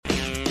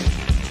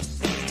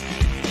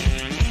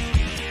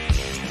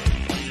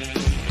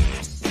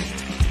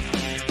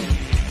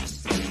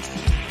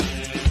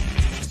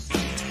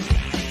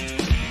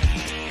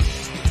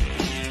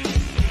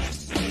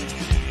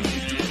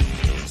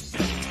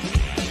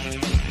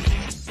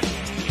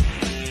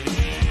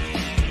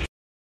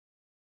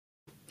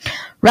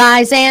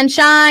Rise and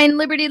shine,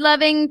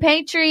 liberty-loving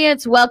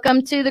patriots.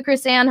 Welcome to the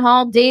KrisAnne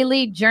Hall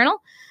Daily Journal.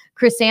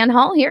 KrisAnne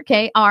Hall here,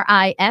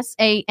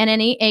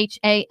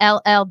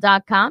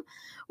 KrisAnnehall.com,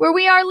 where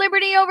we are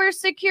liberty over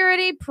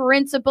security,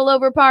 principle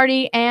over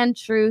party, and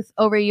truth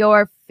over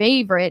your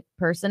favorite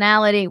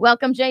personality.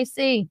 Welcome,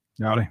 JC.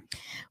 Howdy.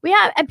 We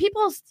have, and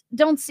people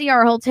don't see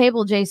our whole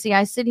table, JC.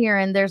 I sit here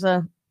and there's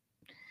a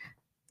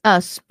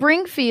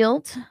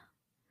Springfield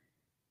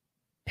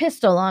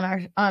pistol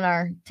on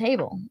our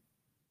table.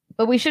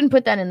 But we shouldn't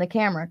put that in the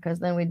camera because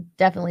then we'd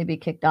definitely be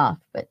kicked off.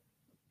 But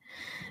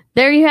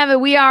there you have it.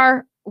 We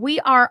are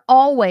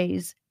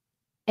always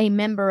a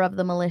member of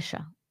the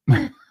militia.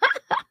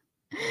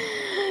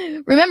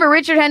 Remember,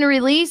 Richard Henry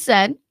Lee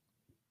said,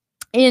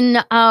 in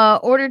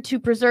order to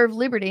preserve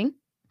liberty,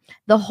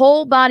 the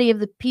whole body of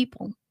the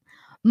people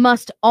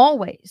must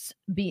always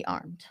be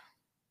armed.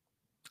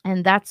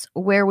 And that's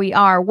where we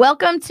are.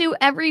 Welcome to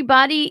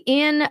everybody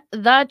in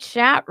the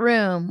chat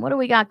room. What do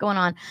we got going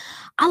on?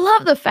 I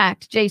love the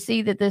fact,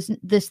 JC, that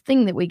this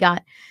thing that we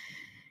got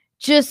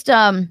just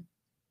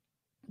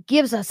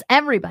gives us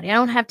everybody. I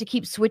don't have to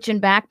keep switching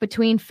back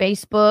between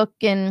Facebook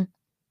and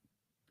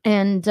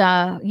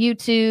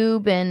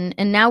YouTube,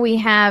 and now we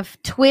have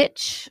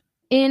Twitch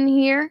in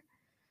here.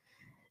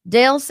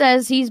 Dale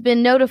says he's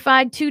been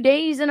notified 2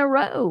 days in a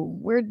row.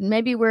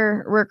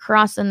 We're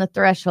crossing the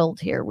threshold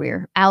here.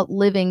 We're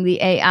outliving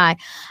the AI.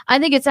 I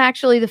think it's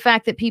actually the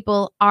fact that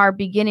people are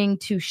beginning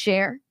to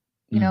share.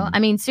 You know, I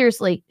mean,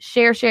 seriously,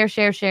 share.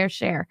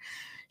 Share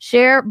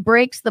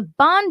breaks the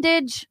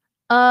bondage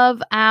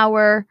of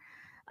our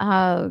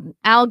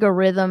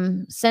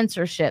algorithm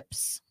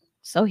censorships.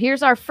 So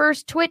here's our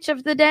first Twitch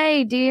of the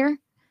day, dear.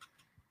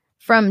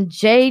 From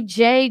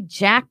JJ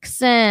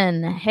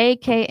Jackson,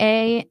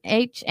 HNJC.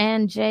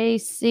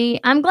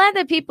 I'm glad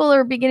that people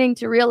are beginning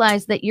to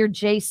realize that you're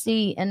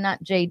JC and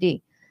not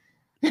JD.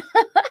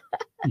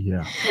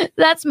 Yeah.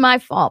 That's my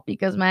fault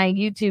because my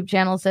YouTube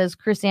channel says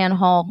KrisAnne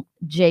Hall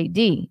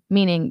JD,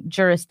 meaning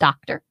Juris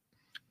Doctor.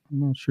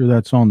 I'm not sure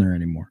that's on there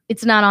anymore.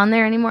 It's not on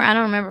there anymore. I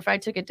don't remember if I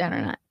took it down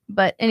or not.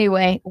 But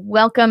anyway,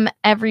 welcome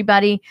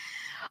everybody.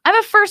 I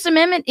have a First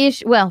Amendment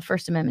issue. Well,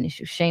 First Amendment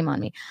issue. Shame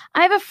on me.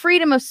 I have a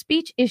freedom of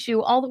speech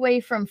issue all the way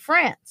from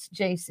France,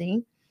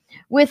 JC,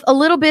 with a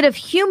little bit of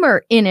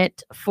humor in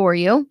it for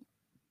you.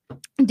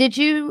 Did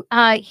you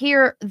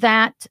hear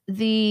that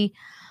the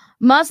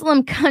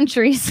Muslim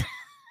countries,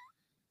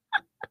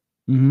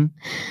 the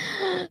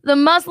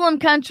Muslim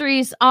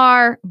countries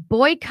are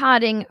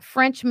boycotting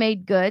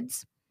French-made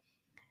goods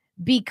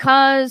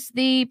because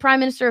the Prime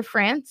Minister of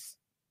France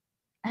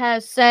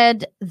has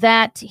said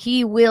that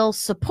he will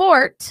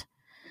support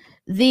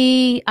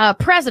the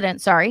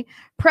president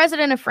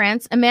of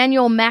France,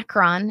 Emmanuel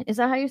Macron. Is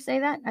that how you say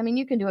that? I mean,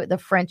 you can do it the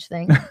French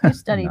thing. You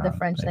studied the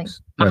French thing.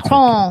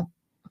 Macron.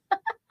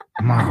 Okay.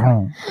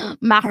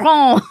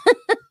 Macron.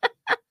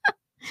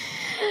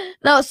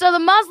 So the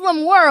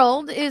Muslim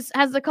world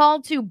has the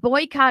call to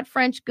boycott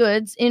French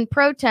goods in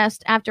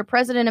protest after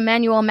President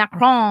Emmanuel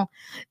Macron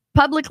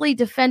publicly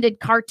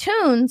defended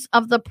cartoons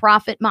of the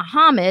Prophet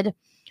Muhammad,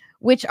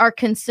 which are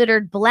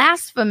considered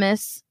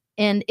blasphemous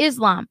in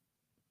Islam.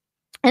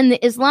 And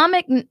the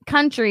Islamic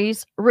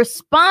countries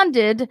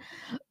responded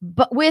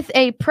with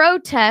a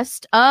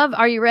protest of,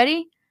 are you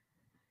ready?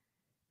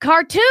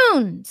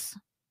 Cartoons.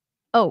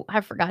 Oh,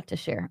 I forgot to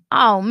share.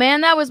 Oh,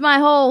 man, that was my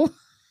whole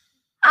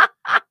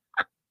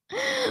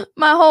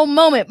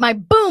moment, my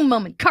boom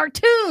moment.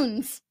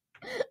 Cartoons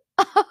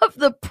of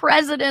the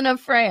president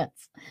of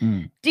France.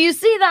 Do you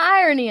see the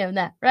irony of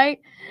that, right?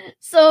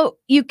 So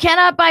you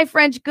cannot buy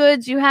French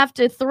goods. You have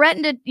to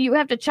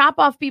chop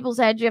off people's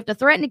heads. You have to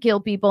threaten to kill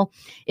people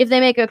if they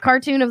make a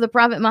cartoon of the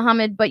Prophet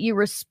Muhammad, but you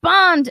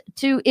respond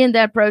to, in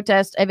that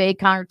protest, of a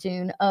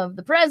cartoon of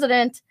the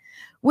president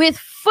with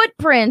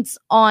footprints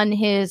on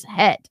his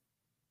head.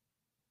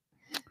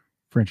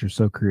 French are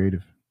so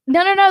creative.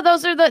 No.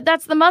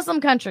 That's the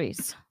Muslim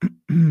countries.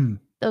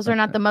 Those are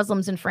not the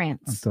Muslims in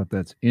France. I thought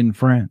that's in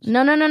France.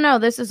 No.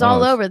 This is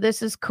all over.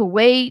 This is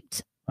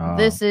Kuwait.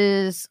 This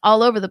is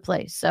all over the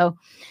place. So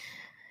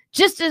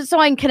just so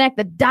I can connect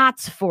the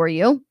dots for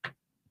you,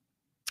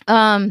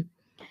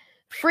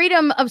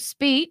 freedom of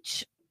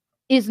speech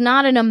is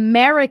not an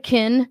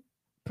American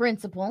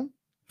principle.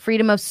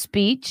 Freedom of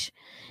speech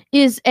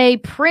is a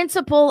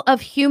principle of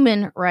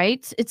human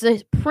rights. It's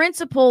a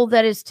principle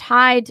that is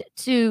tied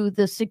to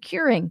the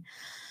securing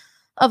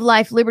of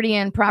life, liberty,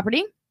 and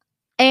property.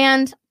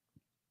 And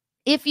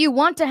if you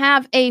want to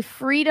have a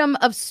freedom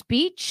of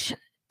speech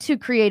to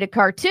create a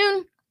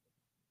cartoon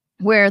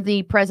where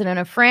the president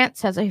of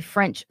France has a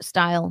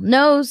French-style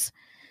nose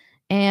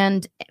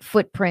and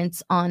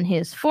footprints on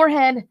his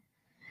forehead,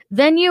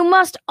 then you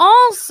must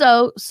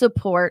also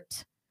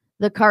support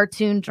the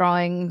cartoon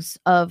drawings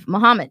of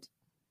Muhammad.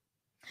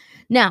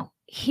 Now,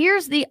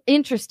 here's the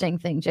interesting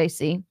thing,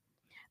 JC,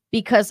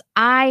 because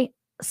I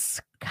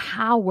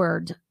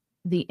scoured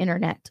the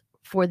internet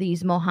for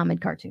these Muhammad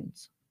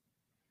cartoons.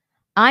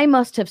 I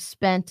must have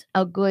spent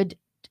a good,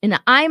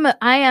 and I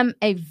am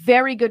a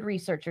very good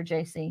researcher,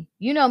 JC.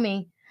 You know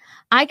me.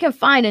 I can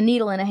find a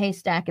needle in a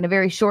haystack in a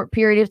very short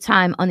period of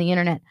time on the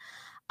internet.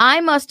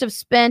 I must have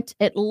spent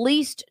at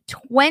least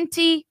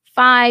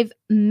 25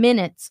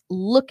 minutes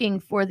looking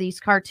for these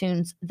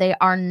cartoons. They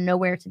are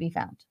nowhere to be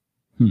found.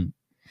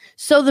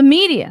 So the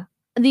media,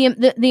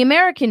 the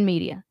American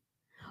media,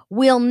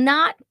 will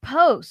not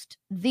post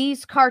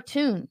these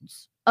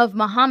cartoons of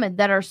Muhammad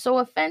that are so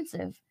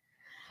offensive.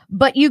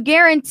 But you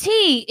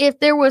guarantee if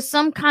there was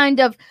some kind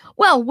of,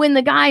 well, when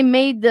the guy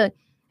made the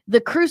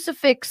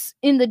crucifix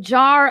in the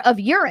jar of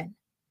urine,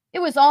 it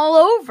was all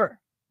over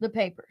the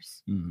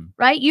papers,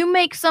 right? You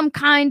make some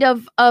kind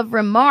of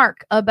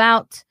remark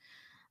about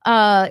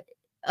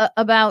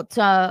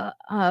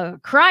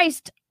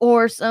Christ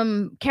or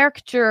some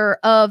caricature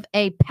of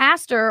a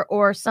pastor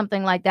or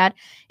something like that.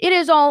 It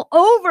is all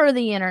over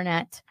the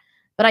internet,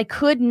 but I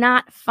could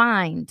not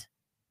find,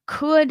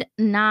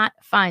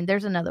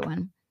 there's another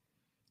one,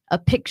 a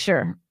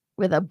picture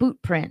with a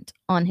boot print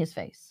on his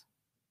face.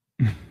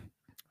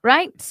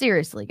 Right?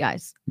 Seriously,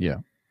 guys. Yeah.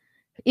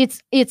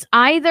 It's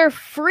either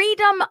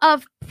freedom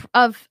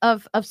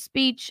of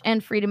speech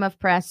and freedom of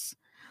press,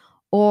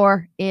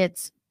 or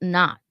it's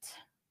not.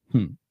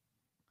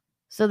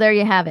 So there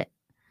you have it.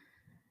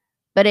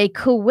 But a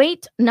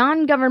Kuwait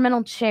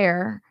non-governmental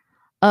chair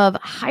of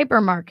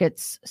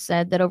hypermarkets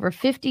said that over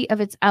 50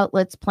 of its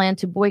outlets plan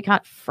to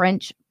boycott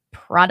French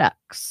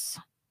products.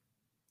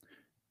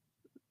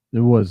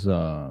 There was,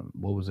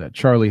 what was that?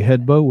 Charlie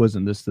Hebdo?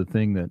 Wasn't this the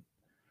thing that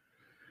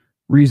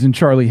reason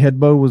Charlie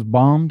Hebdo was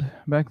bombed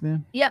back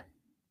then? Yep,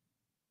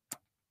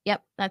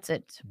 that's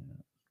it.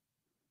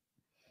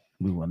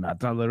 We will not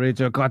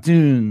tolerate your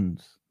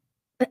cartoons.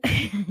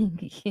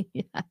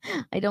 Yeah,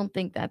 I don't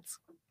think that's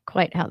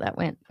quite how that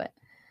went, but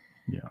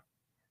yeah.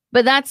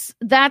 But that's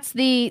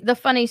the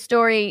funny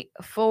story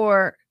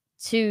for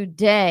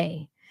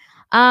today.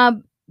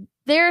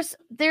 There's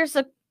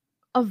a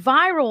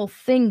viral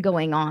thing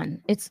going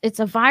on. It's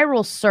a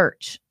viral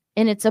search,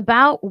 and it's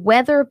about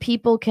whether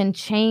people can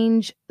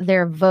change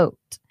their vote.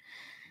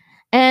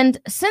 And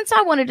since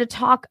I wanted to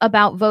talk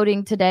about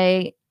voting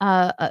today,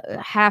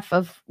 half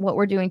of what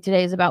we're doing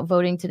today is about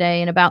voting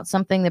today and about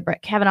something that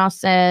Brett Kavanaugh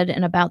said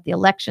and about the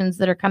elections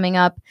that are coming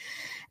up.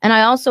 And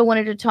I also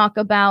wanted to talk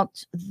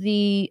about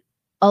the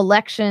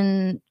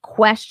election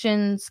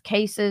questions,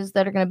 cases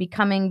that are going to be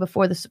coming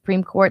before the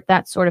Supreme Court,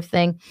 that sort of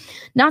thing.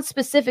 Not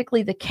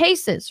specifically the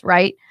cases,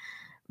 right?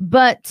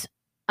 But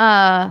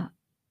the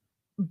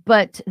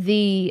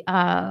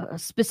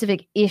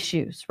specific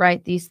issues,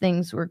 right? These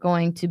things were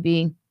going to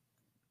be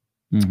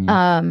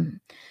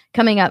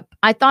coming up.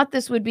 I thought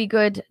this would be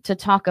good to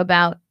talk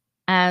about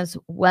as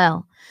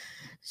well.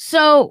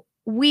 So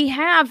we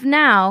have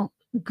now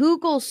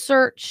Google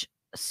search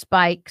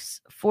spikes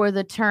for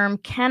the term,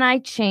 "Can I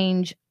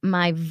change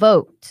my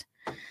vote?"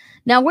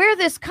 Now, where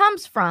this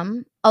comes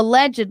from,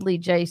 allegedly,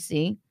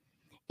 JC,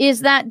 is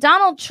that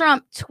Donald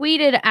Trump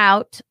tweeted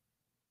out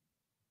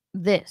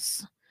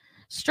this: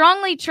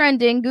 strongly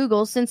trending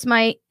Google since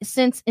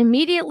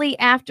immediately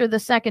after the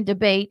second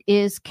debate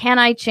is, "Can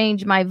I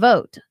change my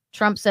vote?"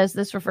 Trump says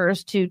this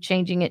refers to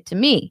changing it to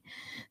me.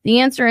 The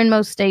answer in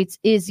most states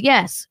is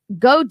yes.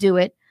 Go do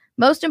it.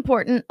 Most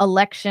important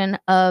election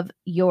of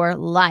your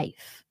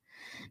life.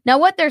 Now,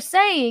 what they're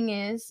saying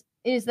is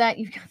that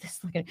you've got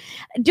this. Look at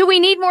it. Do we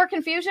need more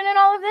confusion in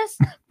all of this?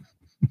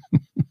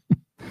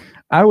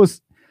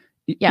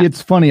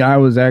 It's funny. I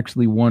was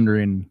actually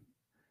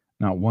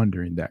not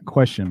wondering that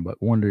question, but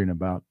wondering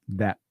about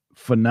that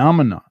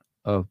phenomenon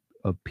of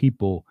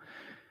people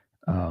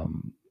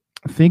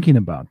thinking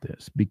about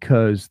this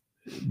because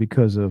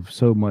of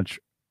so much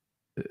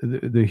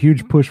the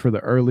huge push for the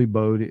early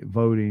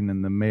voting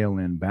and the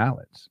mail-in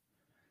ballots,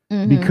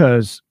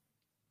 because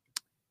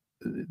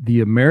the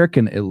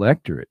American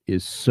electorate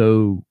is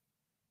so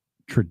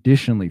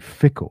traditionally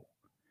fickle,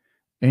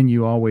 and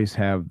you always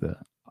have the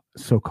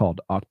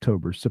so-called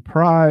October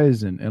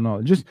surprise and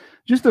all. Just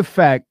the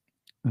fact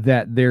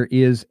that there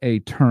is a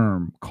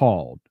term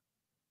called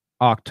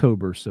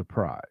October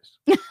surprise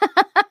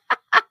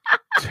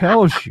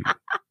tells you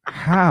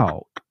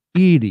how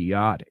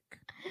idiotic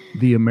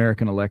the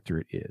American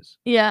electorate is.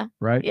 Yeah.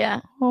 Right? Yeah.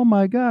 Oh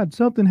my God,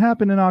 something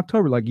happened in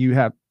October. Like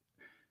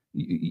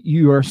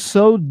you are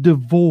so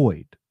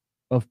devoid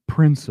of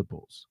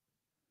principles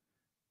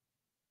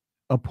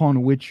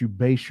upon which you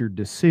base your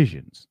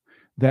decisions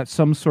that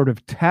some sort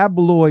of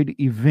tabloid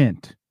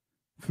event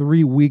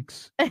 3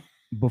 weeks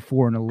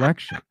before an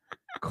election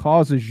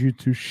causes you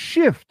to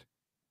shift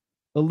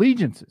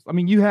allegiances. I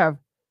mean, you have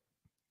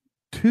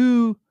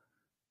two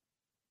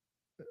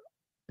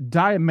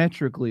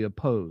diametrically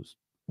opposed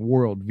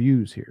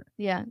worldviews here.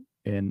 Yeah.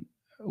 And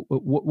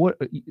what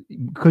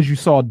because you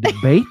saw a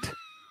debate.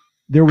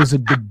 There was a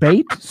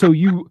debate, so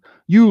you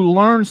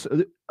learn.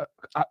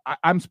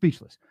 I'm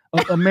speechless.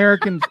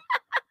 Americans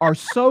are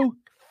so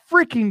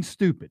freaking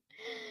stupid.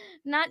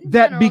 Not in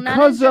that general,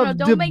 because not in of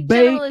Don't make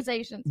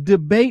generalizations.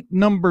 Debate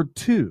number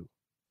 2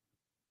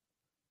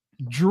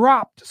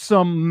 dropped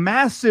some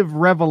massive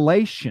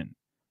revelation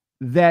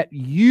that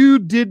you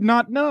did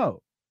not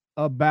know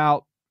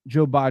about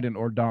Joe Biden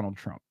or Donald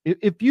Trump.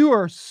 If you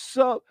are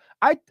so,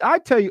 I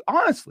tell you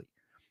honestly,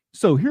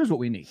 so here's what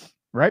we need,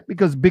 right?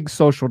 Because big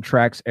social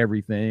tracks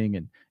everything,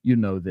 and you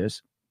know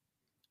this.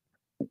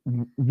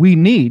 We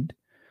need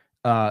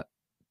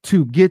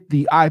to get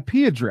the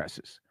IP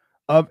addresses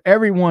of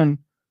everyone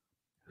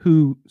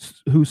who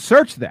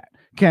searched that.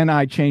 Can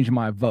I change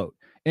my vote?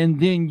 And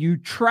then you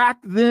track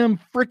them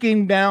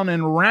freaking down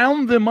and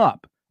round them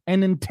up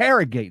and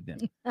interrogate them.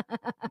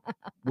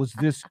 Was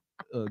this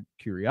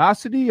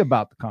curiosity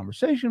about the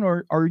conversation,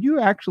 or are you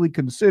actually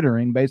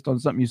considering, based on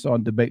something you saw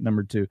in debate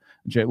number 2,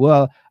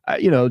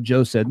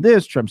 Joe said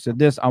this, Trump said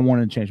this, I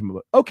wanted to change my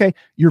vote. Okay,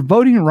 your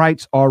voting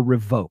rights are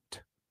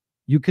revoked.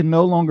 You can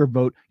no longer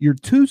vote. You're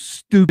too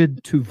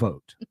stupid to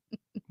vote.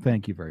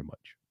 Thank you very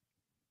much.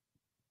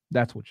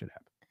 That's what should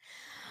happen.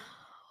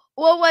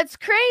 Well, what's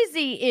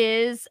crazy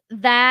is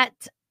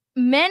that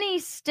many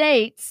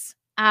states,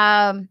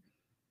 there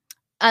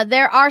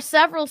are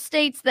several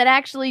states that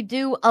actually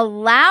do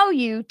allow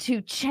you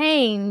to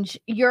change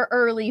your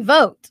early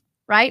vote,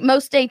 right?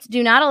 Most states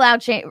do not allow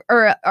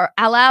or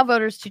allow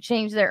voters to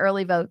change their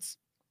early votes.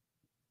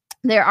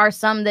 There are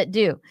some that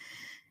do.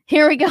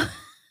 Here we go.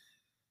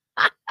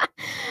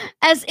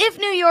 As if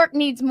New York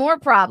needs more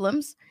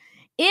problems.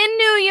 In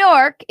New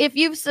York, if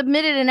you've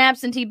submitted an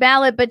absentee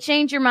ballot but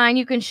change your mind,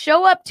 you can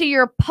show up to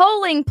your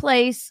polling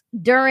place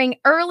during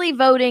early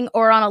voting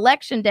or on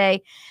election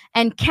day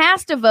and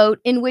cast a vote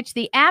in which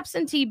the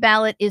absentee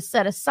ballot is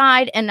set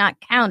aside and not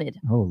counted.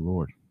 Oh,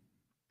 Lord.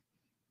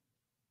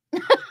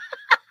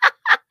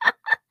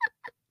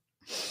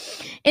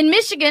 In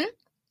Michigan,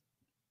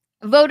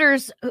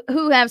 voters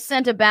who have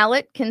sent a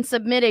ballot can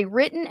submit a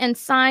written and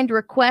signed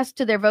request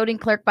to their voting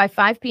clerk by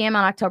 5 p.m.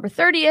 on October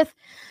 30th.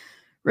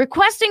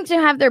 Requesting to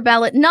have their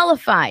ballot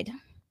nullified.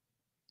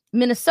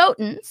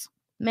 Minnesotans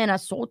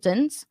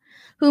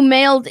who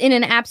mailed in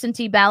an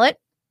absentee ballot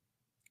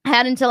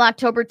had until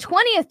October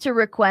 20th to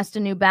request a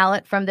new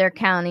ballot from their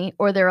county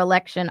or their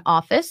election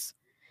office.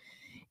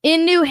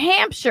 In New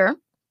Hampshire,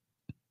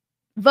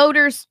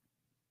 voters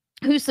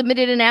who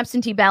submitted an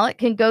absentee ballot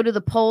can go to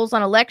the polls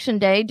on election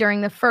day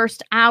during the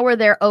first hour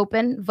they're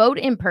open, vote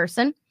in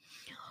person,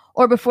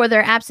 or before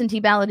their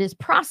absentee ballot is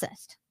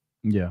processed.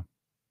 Yeah.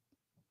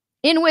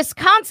 In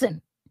Wisconsin,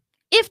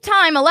 if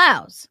time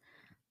allows,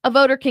 a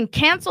voter can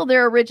cancel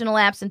their original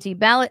absentee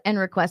ballot and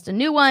request a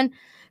new one,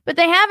 but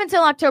they have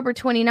until October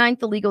 29th,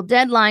 the legal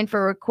deadline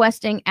for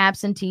requesting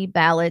absentee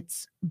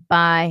ballots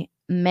by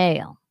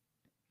mail.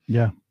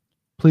 Yeah.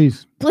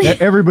 Please.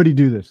 Everybody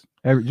do this.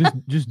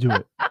 Just do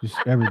it. Just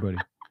everybody.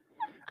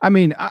 I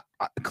mean,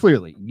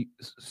 clearly,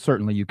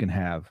 certainly you can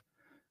have,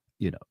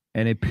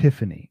 an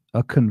epiphany,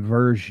 a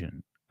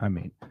conversion. I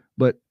mean,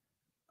 but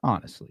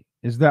honestly,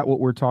 is that what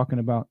we're talking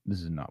about?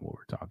 This is not what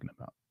we're talking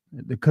about,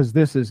 because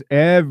this is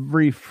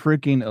every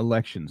freaking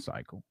election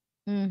cycle.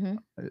 Mm-hmm.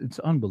 It's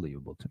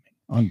unbelievable to me.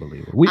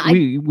 Unbelievable.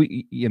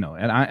 We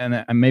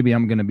and maybe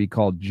I'm going to be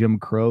called Jim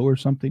Crow or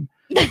something.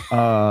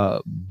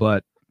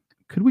 But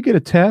could we get a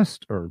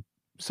test or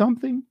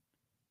something?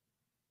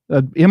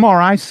 An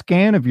MRI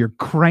scan of your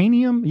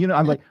cranium?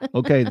 I'm like,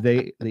 okay,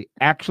 they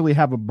actually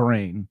have a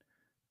brain,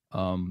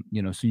 so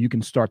you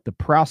can start the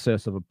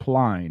process of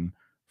applying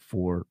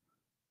for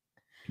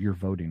your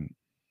voting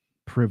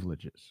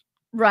privileges.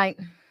 Right.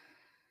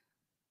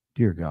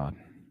 Dear God,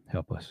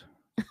 help us.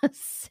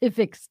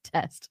 Civics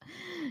test.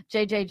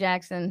 JJ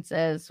Jackson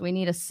says we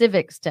need a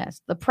civics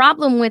test. The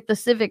problem with the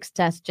civics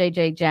test,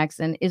 JJ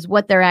Jackson, is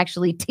what they're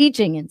actually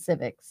teaching in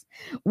civics.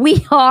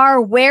 We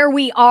are where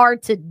we are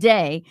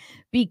today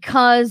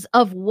because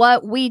of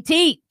what we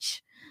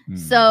teach.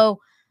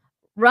 So,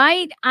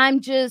 right? I'm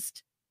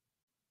just,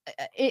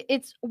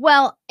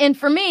 and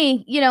for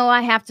me,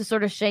 I have to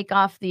sort of shake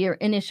off the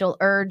initial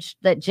urge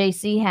that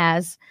JC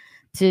has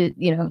to,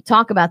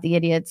 talk about the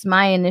idiots.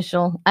 I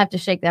have to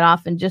shake that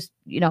off and just,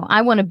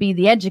 I want to be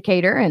the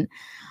educator, and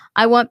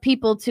I want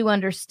people to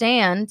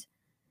understand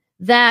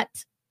that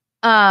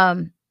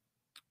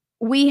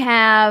we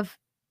have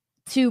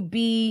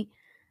to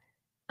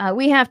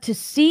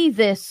see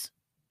this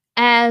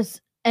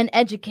as an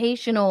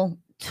educational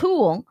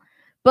tool,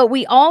 but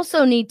we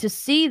also need to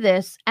see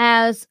this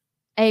as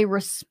a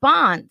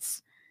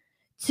response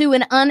to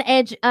an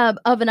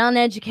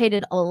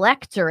uneducated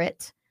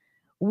electorate.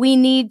 We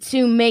need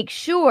to make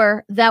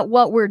sure that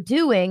what we're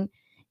doing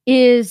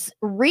is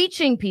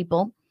reaching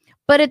people,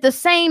 but at the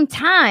same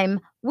time,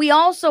 we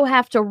also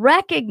have to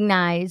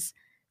recognize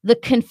the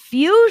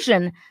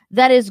confusion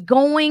that is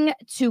going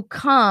to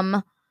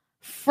come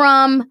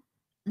from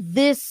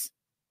this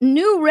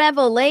new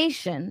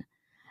revelation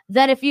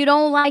that if you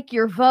don't like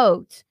your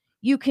vote,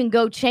 you can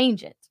go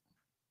change it.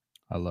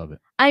 I love it.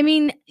 I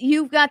mean,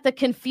 you've got the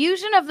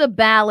confusion of the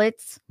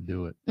ballots.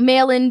 Do it.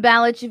 Mail-in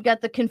ballots. You've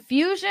got the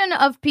confusion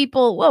of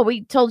people. Well,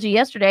 we told you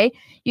yesterday,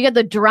 you got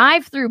the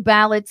drive-through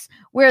ballots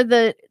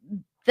where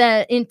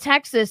in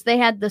Texas, they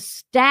had the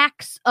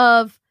stacks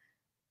of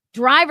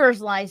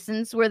driver's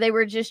license where they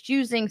were just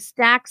using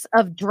stacks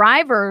of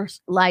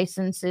driver's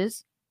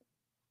licenses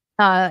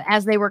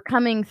as they were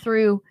coming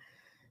through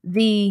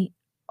the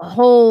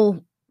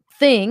whole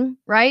thing,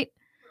 right?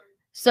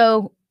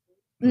 So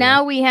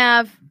now we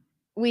have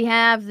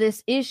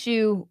this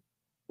issue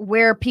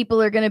where people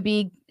are going to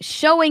be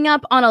showing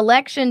up on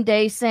election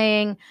day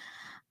saying,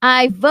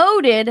 I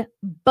voted,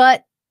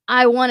 but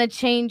I want to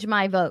change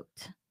my vote.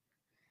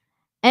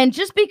 And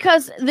just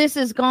because this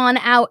has gone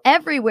out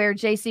everywhere,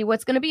 JC,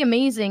 what's going to be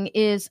amazing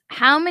is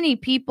how many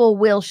people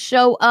will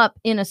show up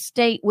in a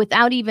state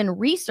without even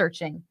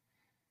researching.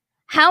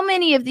 How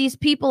many of these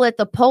people at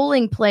the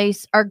polling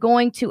place are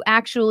going to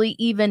actually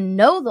even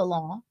know the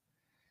law?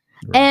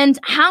 Right. And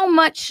how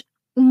much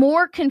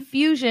more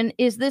confusion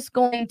is this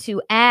going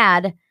to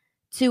add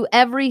to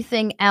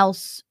everything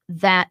else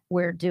that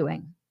we're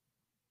doing?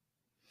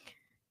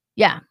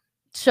 Yeah.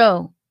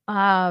 So,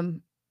 I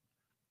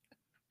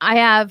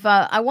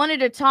wanted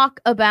to talk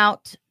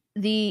about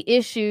the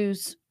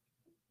issues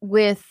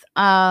with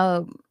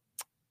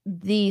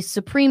the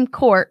Supreme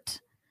Court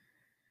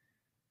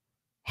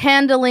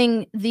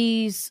handling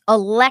these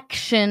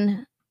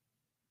election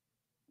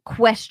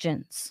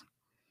questions.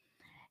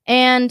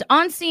 And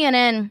on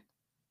CNN,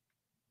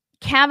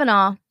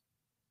 Kavanaugh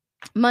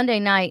Monday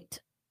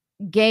night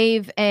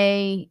gave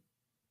a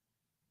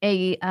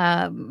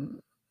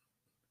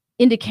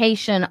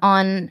indication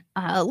on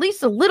at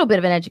least a little bit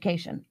of an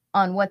education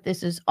on what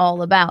this is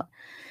all about.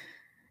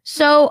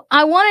 So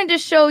I wanted to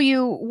show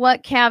you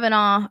what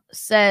Kavanaugh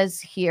says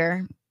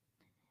here.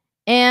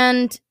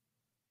 And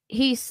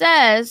he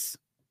says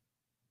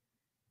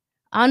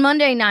on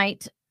Monday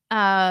night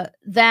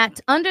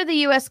that under the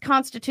U.S.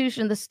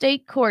 Constitution, the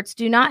state courts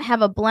do not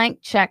have a blank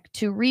check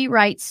to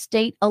rewrite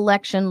state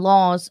election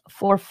laws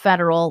for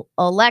federal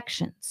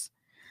elections.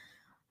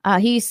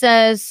 He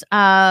says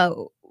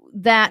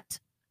that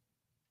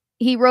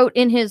he wrote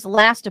in his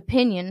last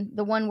opinion,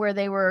 the one where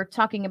they were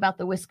talking about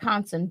the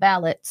Wisconsin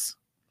ballots,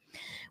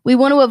 we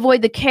want to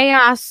avoid the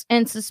chaos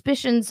and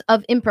suspicions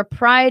of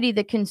impropriety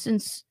that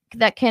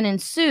can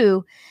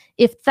ensue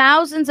if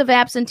thousands of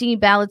absentee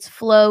ballots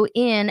flow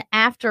in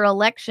after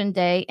Election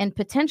Day and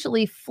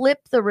potentially flip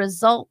the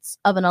results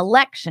of an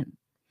election.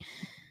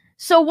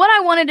 So what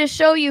I wanted to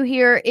show you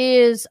here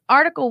is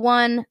Article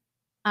 1,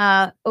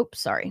 Article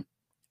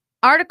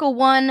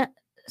 1,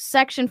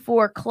 Section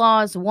 4,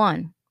 Clause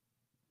 1.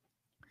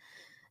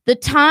 The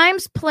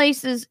times,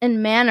 places,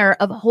 and manner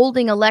of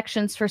holding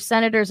elections for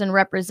senators and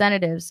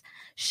representatives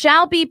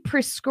shall be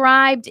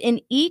prescribed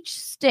in each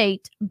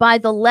state by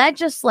the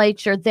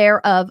legislature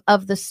thereof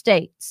of the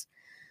states.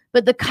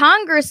 But the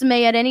Congress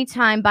may at any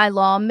time by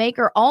law make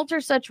or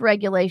alter such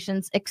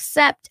regulations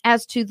except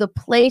as to the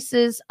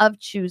places of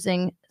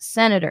choosing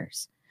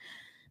senators.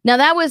 Now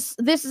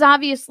this is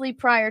obviously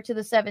prior to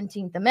the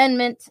 17th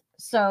Amendment.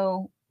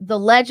 So the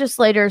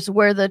legislators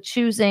were the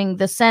choosing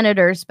the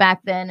senators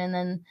back then, and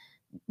then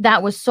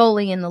that was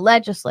solely in the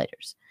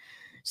legislators.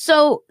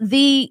 So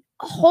the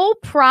whole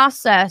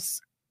process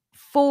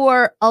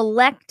for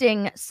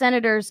electing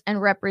senators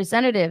and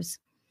representatives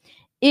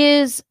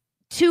is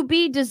to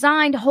be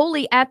designed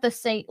wholly at the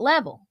state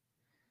level.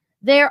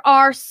 There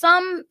are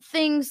some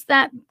things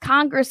that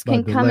Congress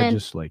can come in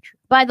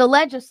by the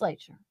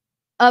legislature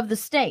of the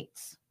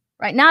states,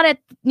 right? Not at,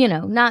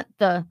 not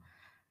the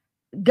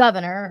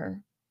governor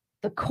or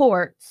the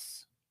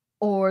courts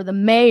or the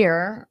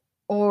mayor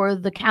or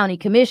the county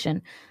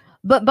commission,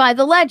 but by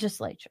the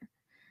legislature.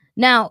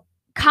 Now,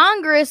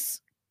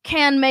 Congress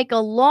can make a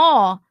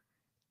law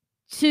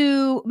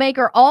to make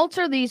or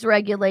alter these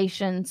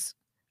regulations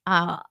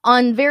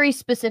on very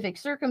specific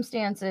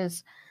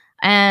circumstances,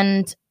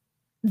 and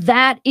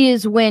that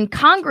is when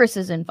Congress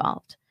is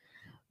involved.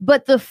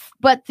 But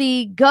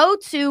the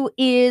go-to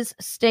is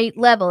state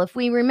level. If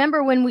we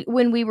remember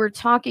when we were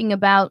talking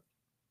about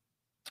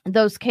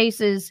those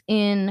cases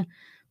in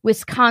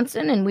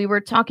Wisconsin, and we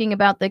were talking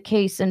about the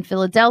case in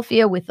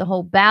Philadelphia with the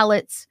whole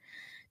ballots.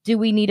 Do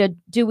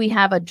we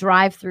have a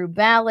drive-through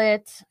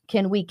ballot?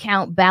 Can we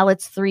count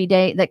ballots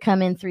that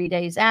come in 3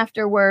 days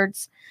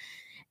afterwards?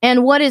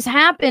 And what has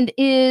happened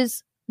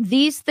is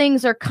these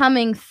things are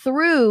coming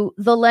through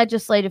the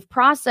legislative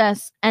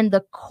process, and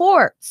the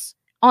courts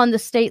on the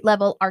state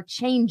level are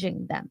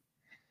changing them.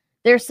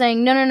 They're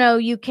saying, no,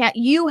 you can't.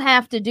 You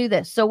have to do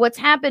this. So what's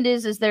happened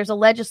is there's a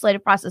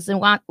legislative process in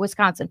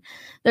Wisconsin.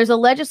 There's a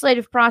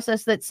legislative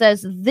process that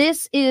says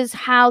this is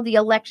how the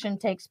election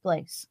takes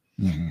place.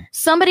 Mm-hmm.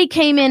 Somebody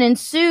came in and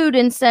sued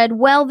and said,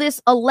 well,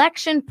 this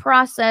election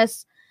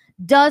process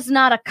does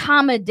not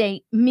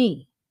accommodate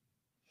me.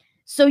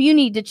 So you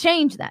need to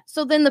change that.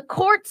 So then the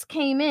courts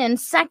came in,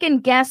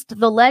 second-guessed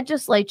the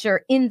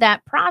legislature in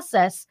that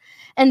process.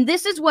 And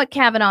this is what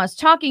Kavanaugh is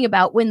talking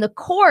about when the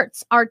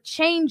courts are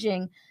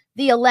changing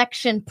the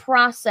election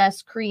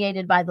process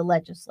created by the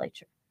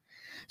legislature.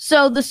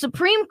 So the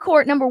Supreme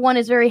Court, number one,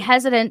 is very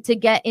hesitant to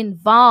get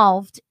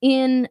involved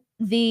in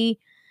the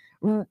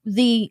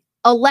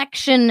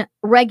election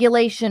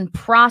regulation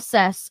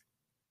process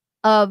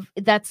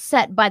that's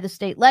set by the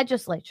state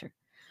legislature.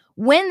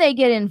 When they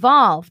get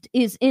involved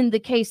is in the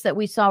case that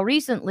we saw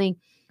recently,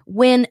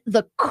 when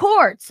the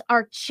courts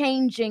are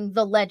changing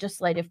the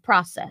legislative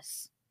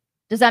process.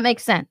 Does that make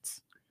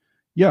sense?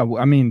 Yeah,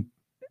 I mean,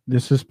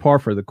 this is par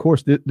for the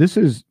course. This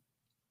is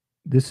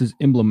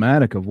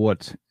emblematic of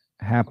what's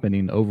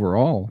happening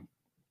overall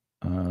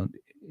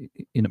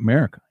in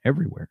America,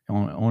 everywhere,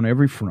 on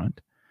every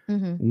front.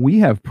 We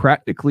have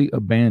practically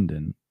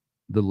abandoned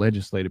the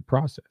legislative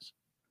process.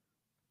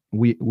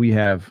 We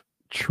have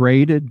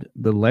traded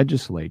the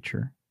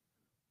legislature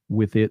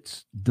with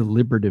its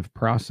deliberative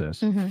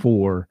process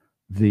for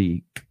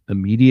the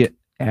immediate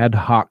ad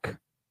hoc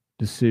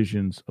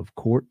decisions of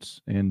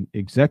courts and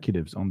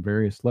executives on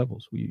various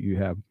levels. You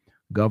have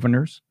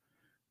governors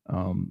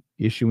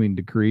issuing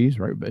decrees,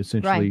 right?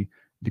 Essentially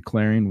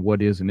declaring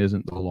what is and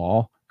isn't the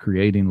law,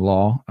 creating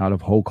law out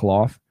of whole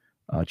cloth,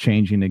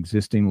 changing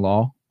existing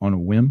law on a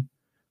whim.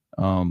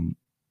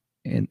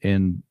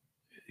 And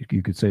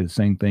you could say the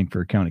same thing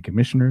for county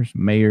commissioners,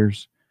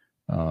 mayors,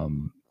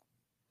 on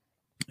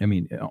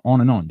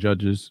and on,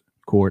 judges,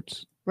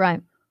 courts.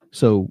 Right.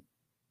 So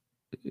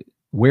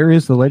where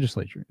is the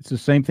legislature? It's the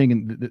same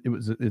thing.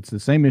 It's the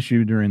same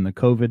issue during the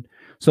COVID.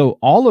 So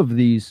all of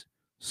these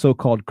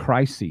so-called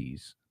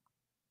crises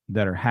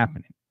that are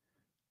happening,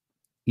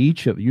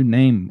 each of you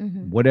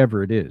name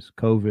whatever it is,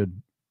 COVID,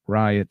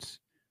 riots,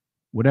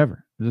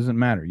 whatever, it doesn't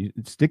matter. You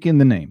stick in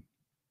the name.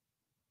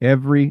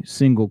 Every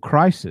single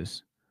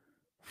crisis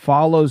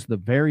follows the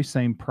very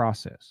same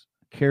process,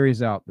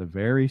 carries out the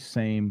very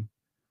same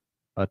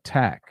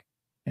attack,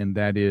 and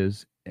that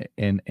is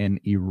an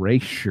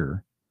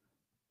erasure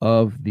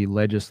of the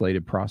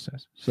legislative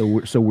process. So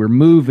we're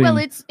moving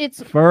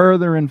it's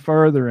further and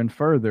further and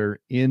further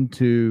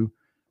into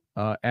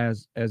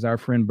as our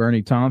friend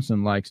Bernie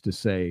Thompson likes to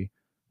say,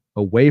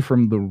 away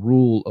from the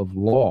rule of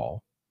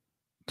law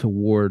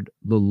toward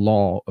the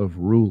law of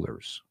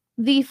rulers.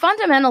 The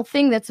fundamental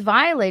thing that's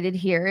violated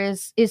here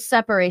is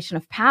separation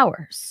of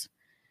powers,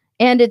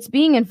 and it's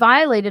being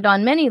violated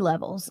on many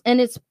levels,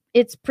 and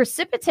it's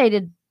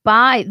precipitated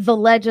by the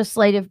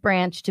legislative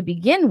branch to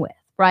begin with,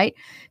 right?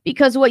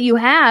 Because what you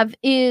have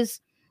is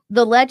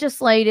the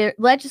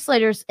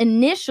legislators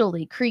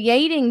initially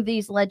creating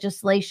these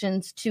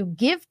legislations to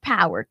give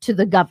power to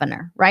the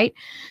governor, right?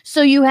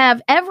 So you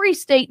have every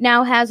state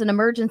now has an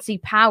Emergency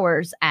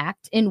Powers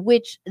Act in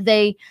which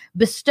they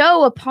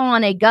bestow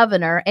upon a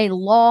governor a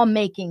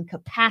lawmaking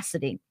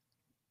capacity,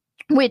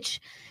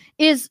 which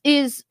is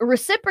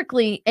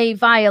reciprocally a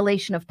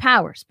violation of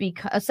powers,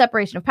 a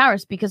separation of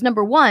powers, because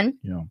number one,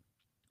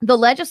 the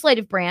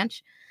legislative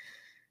branch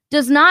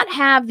does not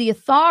have the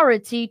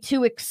authority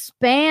to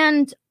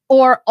expand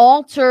or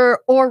alter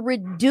or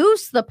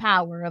reduce the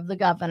power of the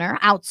governor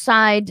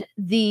outside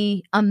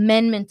the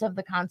amendment of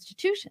the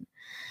Constitution.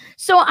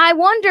 So I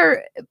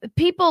wonder,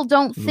 people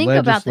don't think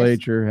about this. The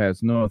legislature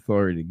has no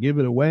authority to give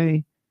it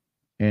away,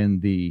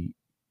 and the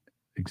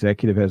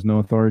executive has no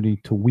authority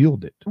to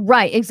wield it.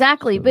 Right,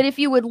 exactly. So, but if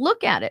you would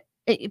look at it,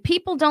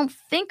 people don't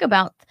think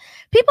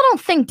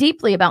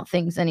deeply about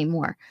things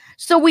anymore.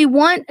 So we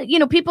want,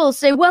 people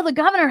say, well, the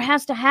governor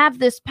has to have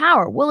this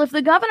power. Well, if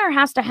the governor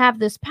has to have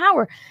this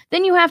power,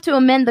 then you have to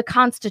amend the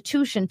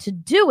Constitution to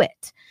do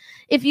it.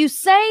 If you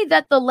say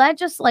that the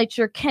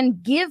legislature can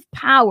give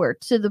power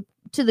to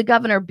the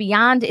governor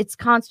beyond its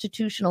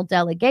constitutional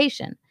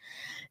delegation,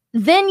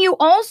 then you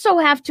also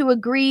have to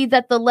agree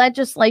that the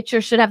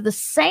legislature should have the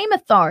same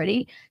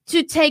authority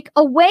to take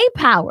away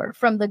power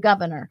from the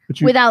governor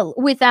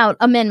without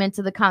amendment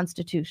to the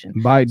Constitution.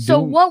 So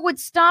what would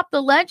stop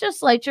the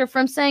legislature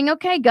from saying,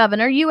 okay,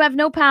 governor, you have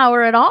no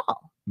power at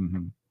all?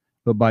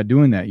 But by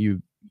doing that,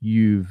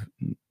 you've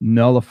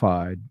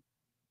nullified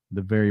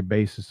the very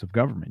basis of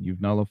government.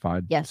 You've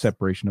nullified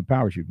separation of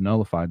powers. You've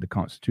nullified the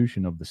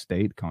Constitution of the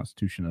state,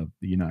 Constitution of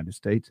the United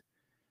States.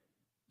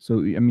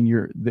 So,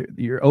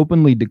 you're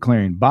openly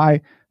declaring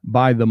by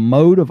the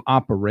mode of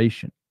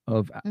operation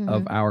of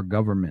our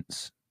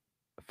governments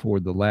for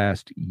the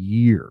last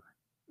year,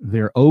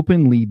 they're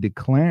openly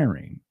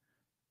declaring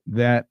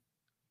that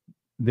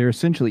there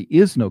essentially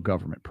is no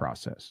government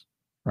process,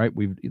 right?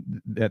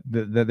 That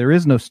there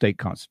is no state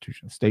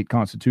constitution. State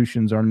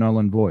constitutions are null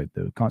and void.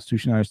 The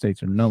Constitution of the United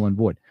States are null and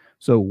void.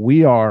 So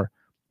we are,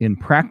 in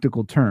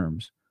practical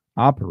terms,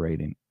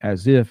 operating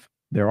as if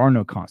there are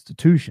no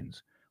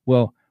constitutions.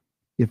 Well,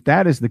 if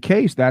that is the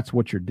case, that's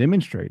what you're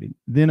demonstrating.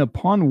 Then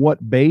upon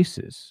what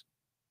basis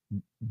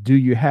do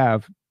you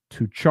have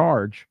to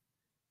charge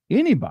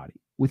anybody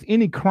with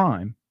any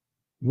crime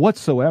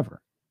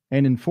whatsoever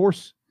and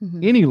enforce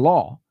any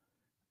law,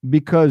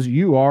 because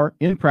you are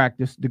in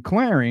practice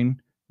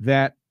declaring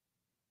that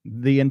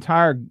the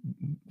entire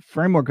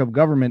framework of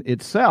government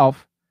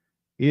itself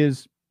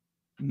is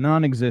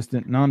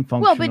non-existent,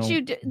 non-functional, well,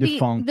 but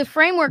defunct, the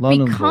framework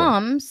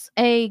becomes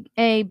a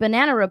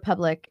banana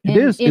republic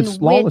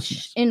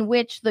in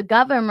which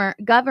the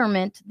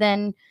government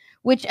then,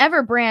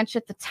 whichever branch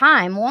at the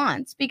time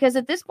wants, because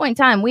at this point in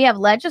time we have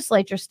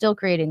legislature still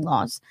creating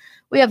laws,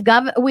 we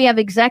have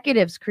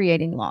executives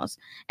creating laws,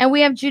 and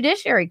we have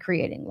judiciary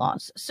creating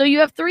laws. So you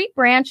have three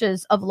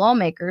branches of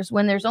lawmakers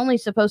when there's only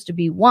supposed to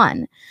be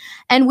one,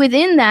 and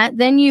within that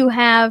then you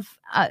have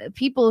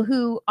people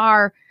who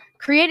are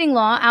creating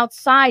law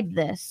outside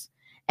this.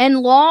 And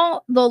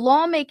the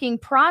lawmaking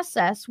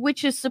process,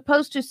 which is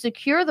supposed to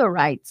secure the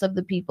rights of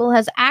the people,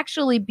 has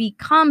actually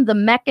become the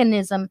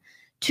mechanism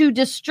to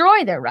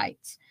destroy their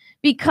rights.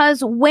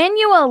 Because when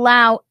you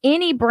allow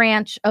any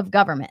branch of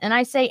government, and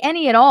I say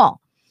any at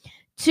all,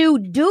 to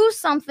do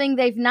something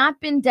they've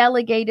not been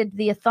delegated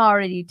the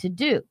authority to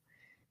do,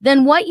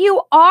 then what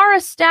you are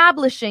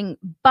establishing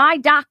by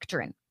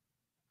doctrine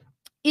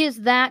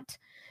is that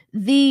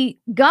the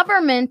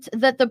government,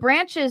 that the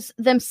branches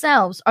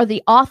themselves are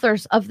the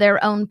authors of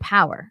their own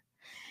power.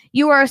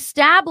 You are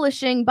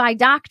establishing by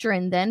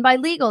doctrine, then by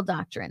legal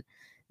doctrine,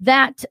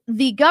 that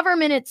the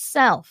government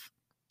itself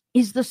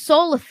is the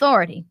sole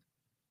authority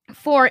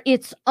for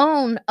its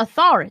own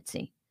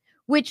authority,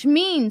 which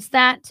means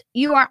that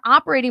you are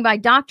operating by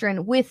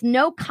doctrine with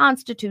no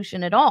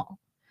constitution at all.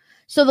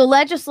 So the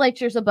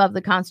legislature is above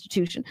the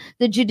Constitution.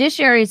 The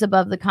judiciary is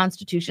above the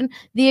Constitution.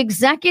 The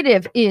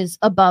executive is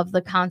above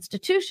the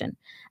Constitution.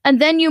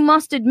 And then you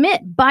must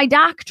admit by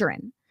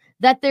doctrine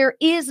that there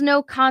is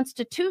no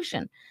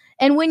Constitution.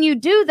 And when you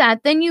do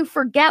that, then you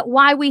forget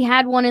why we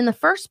had one in the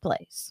first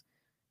place.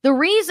 The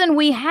reason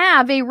we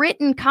have a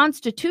written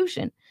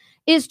Constitution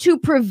is to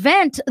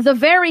prevent the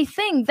very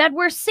thing that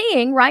we're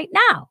seeing right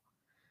now.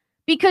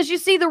 Because you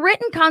see, the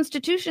written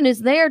Constitution is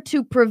there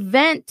to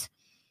prevent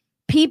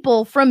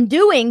people from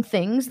doing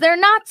things they're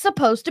not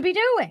supposed to be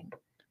doing.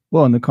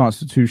 Well, and the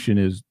Constitution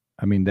is,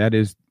 I mean, that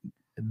is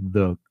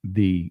the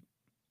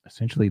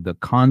essentially the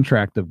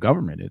contract of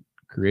government. It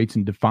creates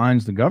and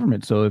defines the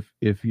government. So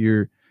if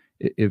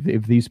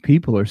these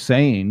people are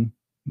saying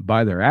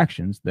by their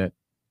actions that,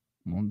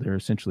 well, there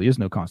essentially is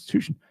no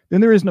Constitution, then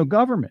there is no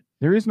government.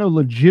 There is no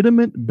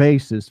legitimate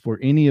basis for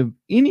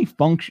any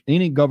function,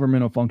 any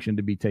governmental function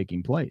to be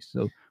taking place.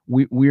 So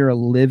we are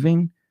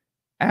living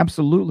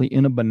absolutely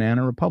in a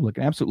banana republic,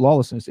 absolute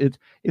lawlessness.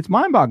 It's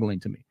mind-boggling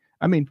to me.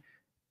 I mean,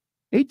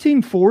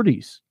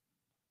 1840s,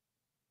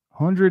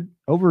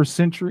 over a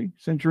century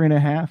and a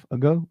half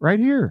ago, right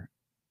here,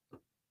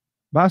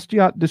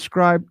 Bastiat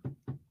described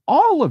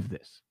all of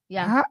this.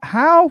 Yeah.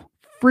 How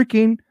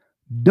freaking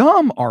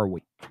dumb are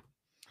we?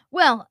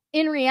 Well,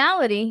 in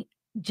reality,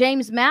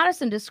 James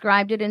Madison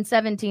described it in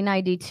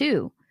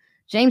 1792.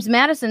 James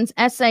Madison's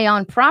essay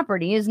on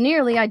property is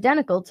nearly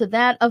identical to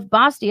that of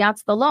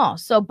Bastiat's The Law.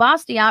 So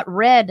Bastiat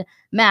read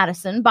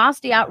Madison,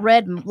 Bastiat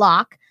read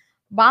Locke,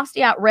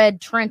 Bastiat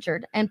read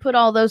Trenchard, and put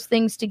all those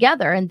things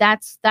together. And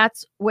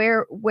that's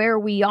where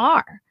we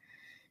are.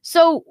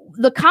 So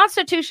the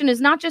Constitution is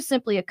not just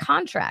simply a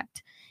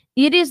contract.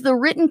 It is the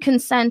written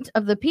consent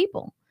of the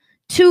people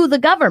to the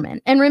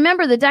government. And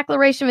remember, the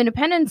Declaration of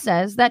Independence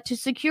says that to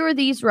secure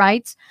these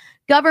rights,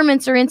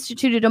 governments are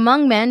instituted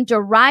among men,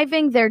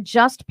 deriving their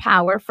just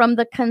power from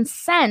the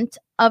consent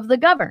of the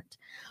governed.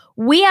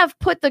 We have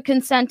put the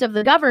consent of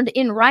the governed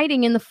in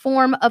writing in the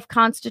form of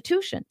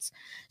constitutions.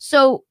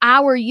 So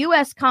our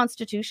U.S.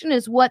 Constitution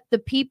is what the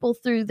people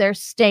through their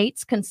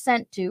states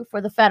consent to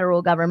for the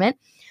federal government.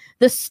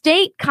 The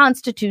state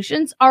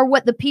constitutions are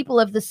what the people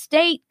of the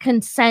state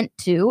consent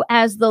to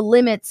as the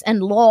limits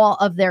and law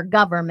of their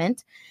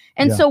government.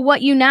 And so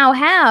what you now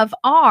have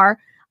are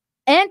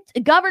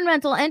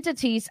governmental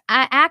entities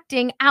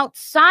acting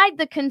outside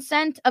the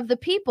consent of the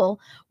people,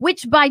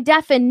 which by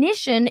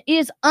definition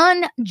is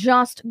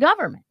unjust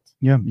government.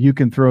 Yeah, you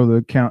can throw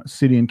the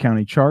city and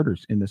county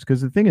charters in this,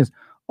 because the thing is,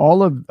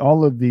 all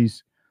of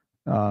these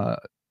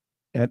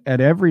at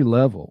every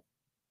level,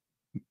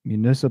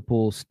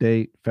 municipal,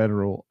 state,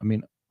 federal, I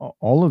mean,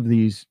 all of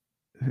these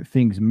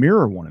things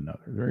mirror one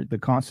another, right? The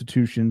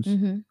constitutions,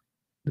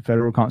 the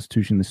federal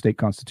constitution, the state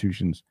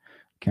constitutions,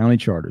 county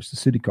charters, the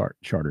city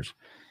charters,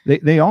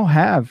 they all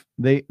have,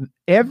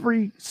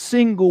 every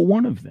single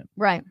one of them,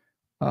 right,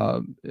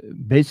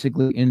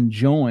 basically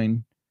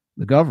enjoin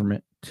the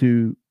government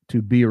to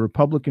be a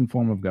Republican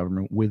form of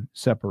government with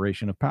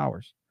separation of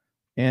powers.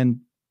 And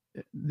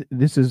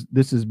this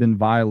has been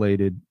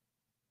violated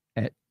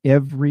at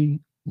every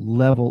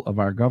level of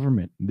our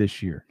government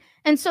this year.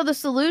 And so the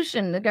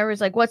solution, the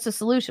government's like, what's the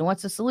solution?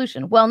 What's the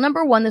solution? Well,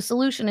 number one, the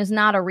solution is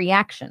not a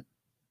reaction.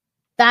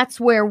 That's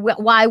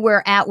why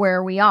we're at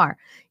where we are,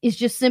 is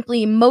just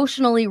simply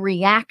emotionally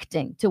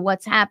reacting to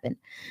what's happened.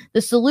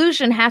 The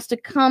solution has to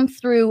come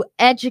through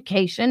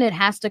education. It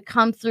has to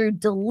come through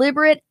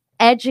deliberate,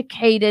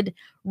 educated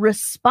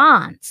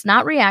response,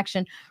 not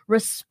reaction,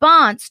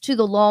 response to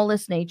the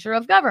lawless nature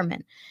of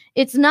government.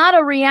 It's not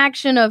a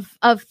reaction of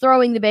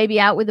throwing the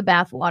baby out with the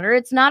bathwater.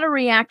 It's not a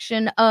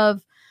reaction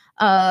of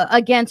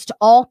against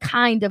all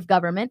kind of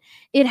government.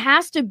 It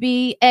has to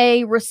be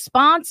a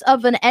response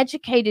of an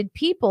educated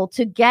people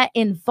to get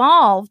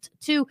involved,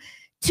 to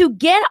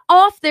get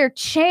off their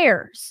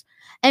chairs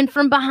and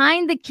from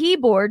behind the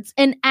keyboards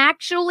and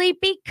actually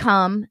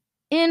become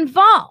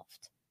involved.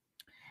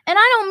 And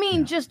I don't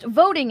mean just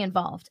voting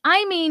involved.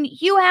 I mean,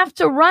 you have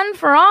to run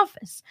for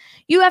office.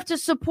 You have to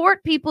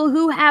support people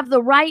who have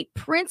the right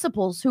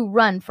principles who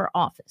run for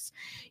office.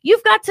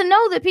 You've got to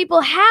know that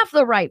people have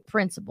the right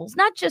principles,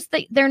 not just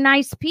that they're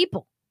nice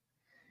people.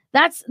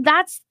 That's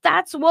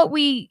what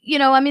we,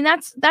 I mean,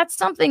 that's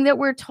something that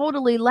we're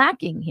totally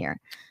lacking here.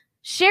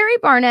 Sherry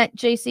Barnett,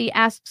 JC,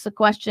 asks a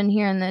question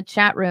here in the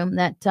chat room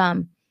that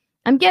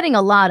I'm getting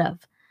a lot of.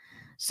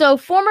 So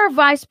former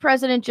Vice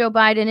President Joe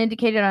Biden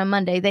indicated on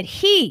Monday that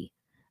he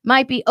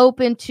might be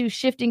open to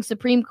shifting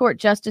Supreme Court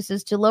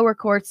justices to lower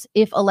courts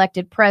if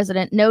elected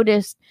president,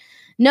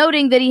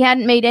 noting that he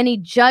hadn't made any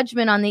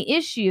judgment on the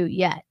issue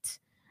yet.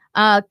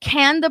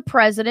 Can the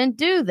president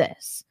do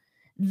this?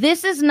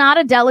 This is not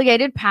a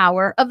delegated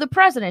power of the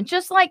president,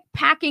 just like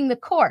packing the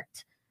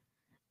court.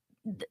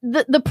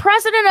 The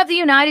president of the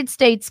United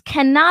States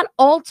cannot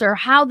alter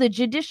how the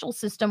judicial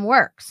system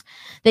works.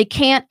 They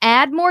can't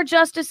add more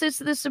justices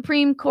to the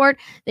Supreme Court.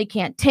 They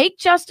can't take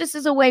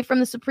justices away from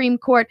the Supreme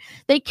Court.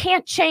 They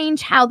can't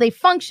change how they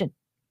function.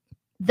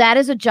 That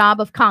is a job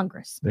of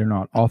Congress. They're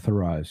not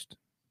authorized.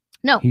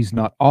 No. He's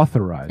not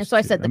authorized. And so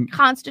I said the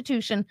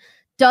Constitution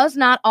does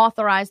not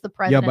authorize the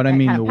president. Yeah, but I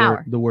mean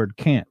the word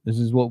can't. This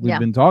is what we've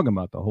been talking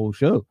about the whole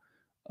show.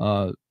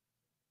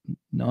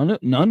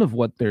 None of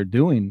what they're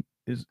doing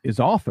is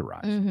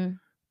authorized. Mm-hmm.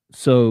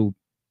 So,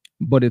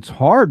 but it's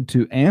hard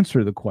to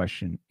answer the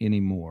question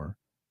anymore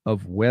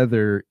of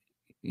whether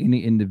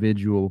any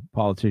individual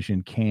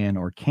politician can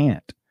or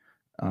can't,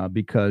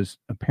 because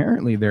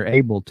apparently they're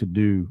able to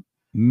do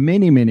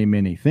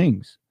many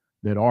things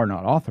that are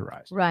not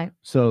authorized. Right.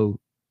 So,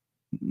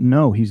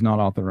 no, he's not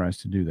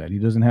authorized to do that. He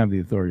doesn't have the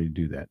authority to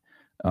do that.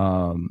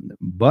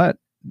 But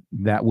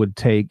that would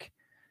take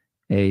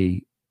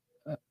a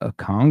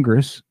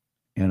Congress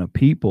and a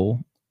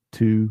people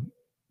to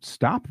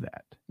stop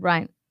that.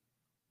 Right.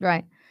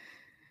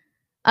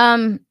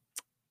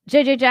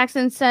 JJ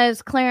Jackson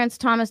says Clarence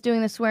Thomas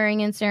doing the swearing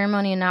in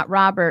ceremony and not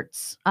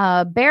Roberts.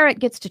 Barrett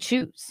gets to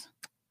choose.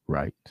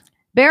 Right.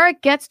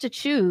 Barrett gets to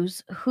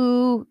choose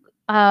who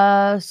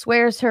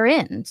swears her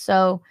in.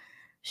 So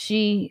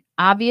she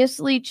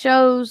obviously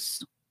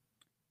chose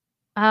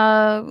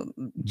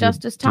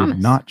Justice Thomas.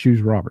 Did not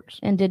choose Roberts.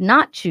 And did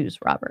not choose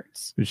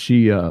Roberts.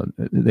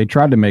 They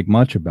tried to make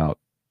much about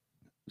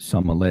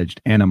some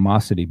alleged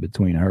animosity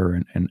between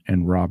her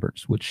and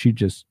Roberts, which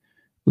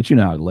you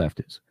know how the left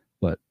is.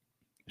 But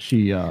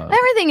she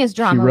everything is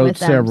drama. She wrote with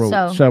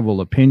them,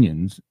 several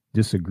opinions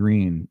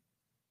disagreeing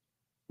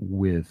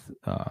with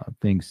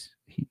things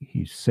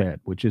he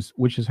said, which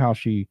is how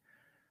she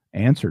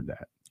answered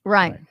that.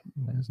 Right.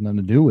 It has nothing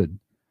to do with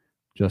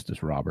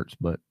Justice Roberts,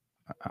 but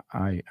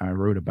I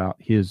wrote about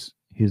his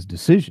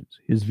decisions,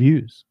 his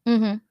views,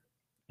 mm-hmm.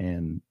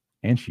 and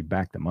she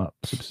backed them up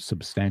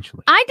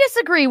substantially. I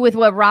disagree with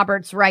what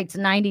Roberts writes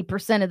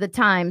 90% of the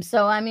time.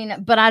 So, I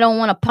mean, but I don't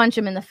want to punch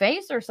him in the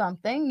face or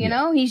something. You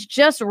know, he's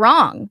just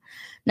wrong.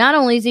 Not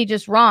only is he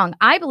just wrong,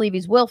 I believe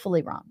he's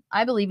willfully wrong.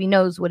 I believe he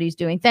knows what he's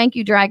doing. Thank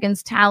you,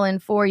 Dragon's Talon,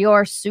 for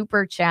your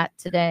super chat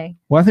today.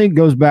 Well, I think it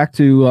goes back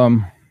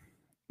to,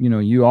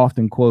 you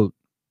often quote,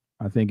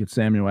 I think it's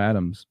Samuel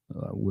Adams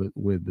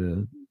with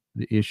the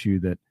issue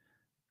that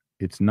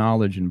it's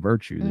knowledge and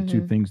virtue, the mm-hmm.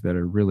 two things that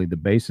are really the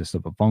basis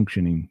of a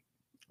functioning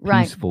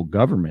peaceful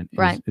government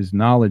is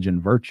knowledge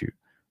and virtue.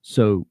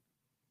 So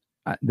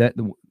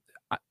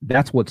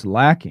that's what's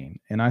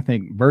lacking. And I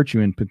think virtue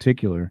in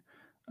particular,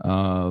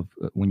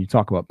 when you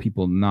talk about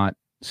people not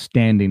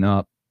standing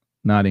up,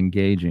 not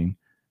engaging,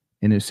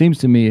 and it seems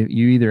to me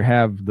you either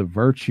have the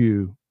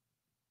virtue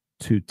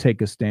to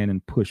take a stand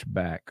and push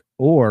back,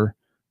 or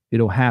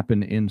it'll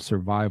happen in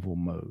survival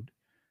mode,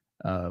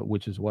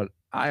 which is what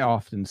I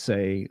often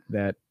say,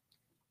 that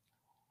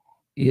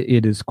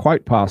it is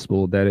quite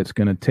possible that it's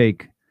going to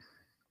take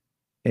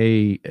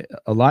a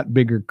lot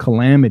bigger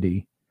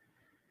calamity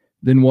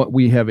than what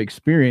we have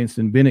experienced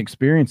and been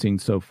experiencing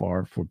so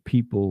far for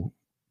people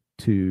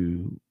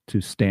to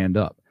stand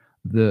up.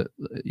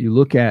 You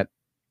look at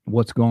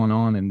what's going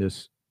on in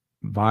this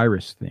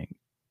virus thing.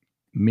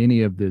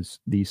 Many of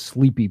these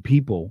sleepy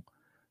people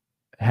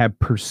have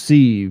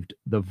perceived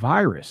the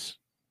virus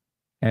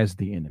as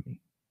the enemy,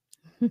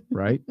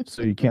 right?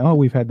 So you can't,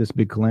 we've had this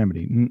big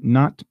calamity.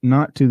 Not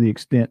to the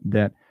extent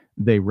that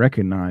they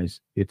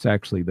recognize it's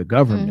actually the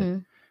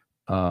government,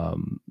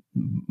 from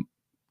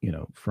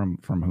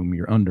whom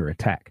you're under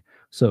attack.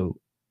 So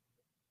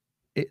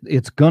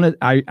it's gonna.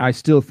 I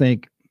still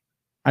think.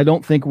 I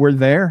don't think we're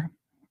there.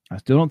 I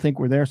still don't think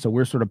we're there. So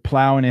we're sort of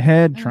plowing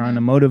ahead, trying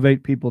to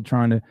motivate people,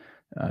 trying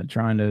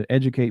to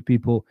educate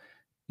people.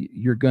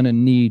 You're going to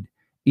need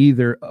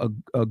either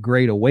a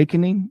great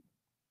awakening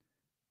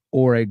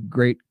or a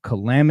great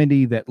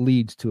calamity that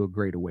leads to a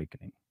great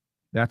awakening.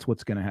 That's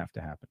what's going to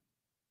happen.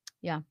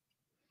 Yeah.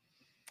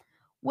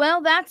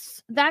 Well,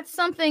 that's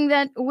something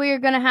that we're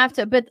going to have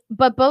to, but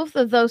both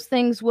of those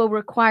things will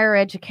require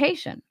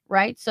education,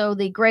 right? So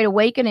the Great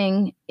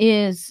Awakening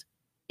is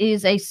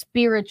a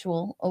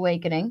spiritual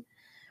awakening,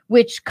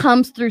 which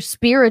comes through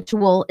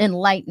spiritual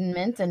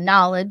enlightenment and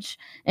knowledge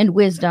and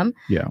wisdom.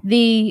 Yeah.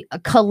 The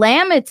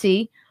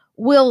calamity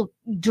will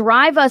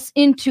drive us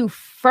into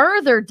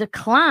further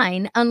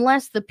decline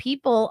unless the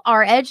people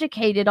are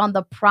educated on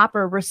the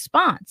proper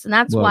response. And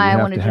that's why I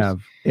want to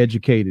have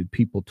educated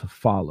people to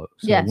follow.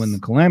 So when the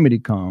calamity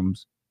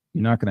comes,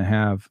 you're not going to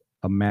have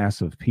a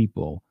mass of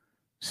people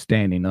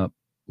standing up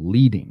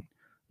leading.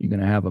 You're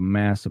going to have a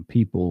mass of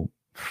people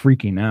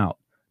freaking out,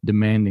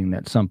 demanding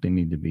that something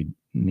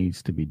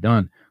needs to be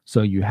done.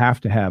 So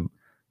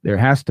there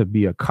has to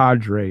be a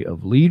cadre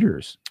of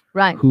leaders,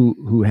 right,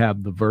 who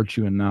have the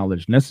virtue and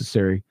knowledge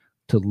necessary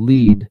to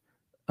lead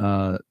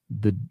the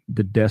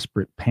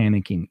desperate,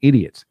 panicking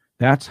idiots.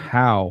 That's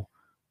how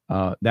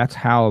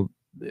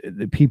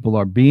the people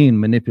are being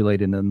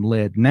manipulated and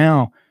led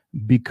now,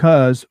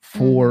 because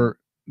for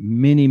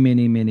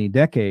many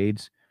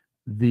decades,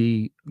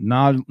 the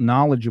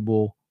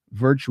knowledgeable,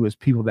 virtuous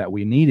people that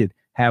we needed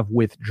have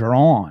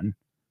withdrawn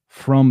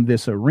from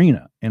this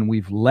arena, and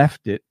we've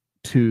left it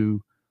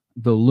to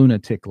the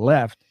lunatic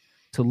left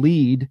to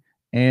lead,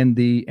 and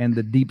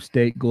the deep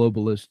state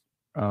globalist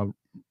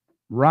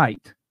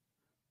right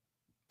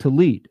to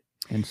lead.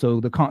 And so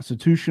the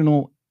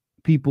constitutional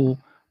people,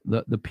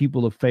 the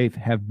people of faith,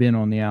 have been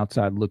on the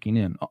outside looking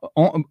in,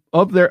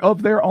 of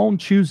their own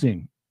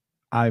choosing,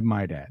 I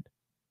might add.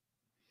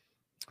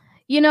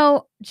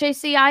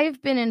 JC,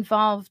 I've been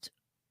involved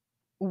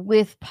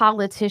with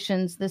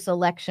politicians this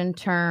election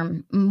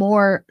term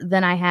more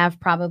than I have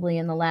probably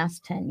in the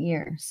last 10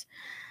 years.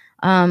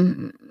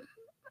 I'm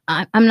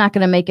not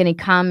going to make any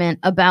comment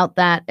about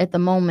that at the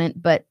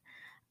moment, but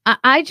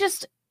I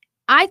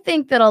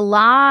think that a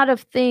lot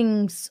of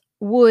things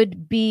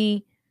would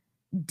be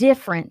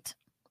different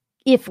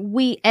if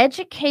we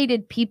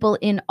educated people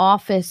in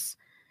office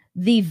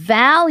the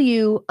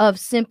value of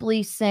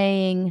simply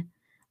saying,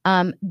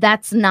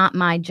 that's not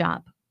my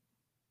job,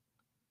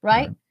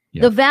 right?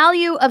 Yeah. The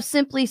value of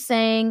simply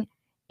saying,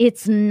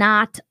 it's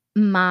not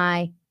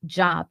my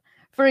job.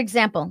 For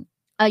example,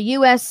 a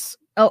U.S.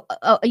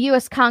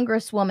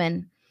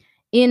 Congresswoman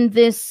in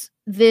this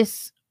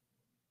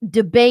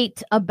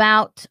debate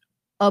about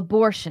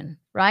abortion,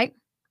 right,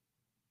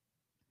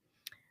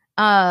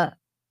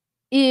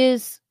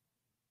 is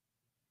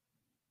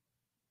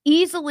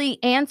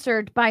easily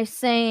answered by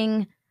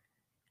saying,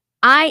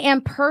 I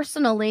am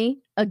personally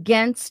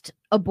against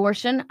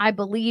abortion. I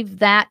believe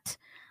that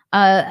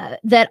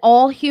that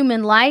all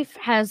human life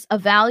has a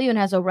value and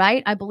has a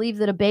right. I believe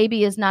that a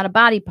baby is not a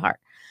body part.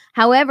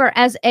 However,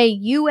 as a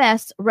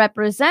U.S.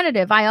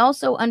 representative, I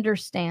also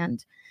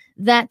understand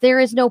that there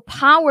is no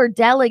power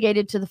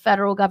delegated to the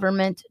federal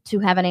government to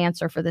have an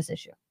answer for this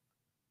issue.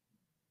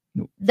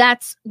 No.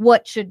 That's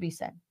what should be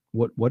said.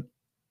 What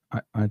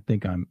I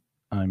think I'm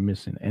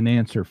missing an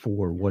answer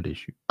for what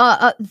issue?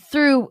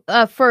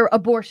 For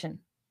abortion.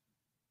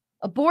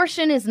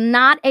 Abortion is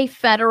not a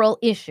federal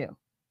issue.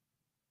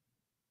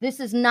 This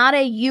is not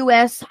a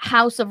U.S.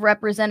 House of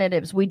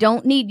Representatives. We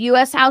don't need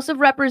U.S. House of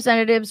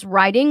Representatives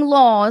writing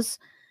laws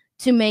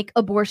to make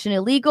abortion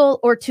illegal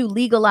or to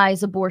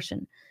legalize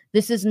abortion.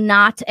 This is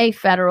not a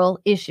federal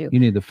issue. You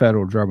need the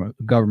federal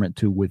government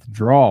to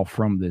withdraw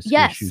from this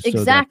issue so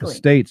exactly. that the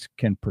states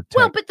can protect.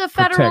 Well, but the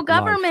federal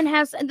government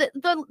has,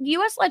 the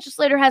U.S.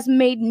 legislator has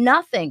made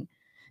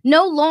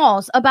no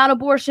laws about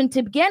abortion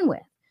to begin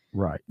with.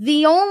 Right.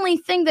 The only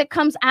thing that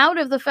comes out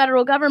of the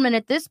federal government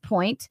at this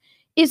point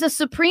is a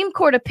Supreme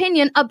Court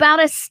opinion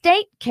about a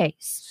state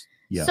case.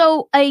 Yeah.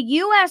 So a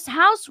U.S.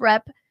 House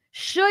rep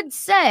should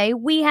say,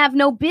 we have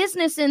no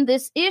business in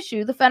this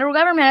issue. The federal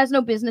government has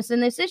no business in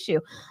this issue.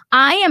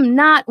 I am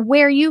not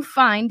where you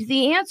find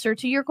the answer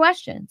to your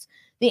questions.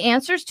 The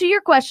answers to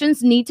your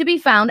questions need to be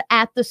found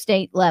at the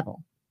state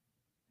level.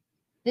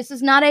 This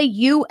is not a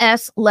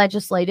U.S.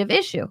 legislative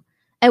issue.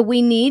 And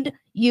we need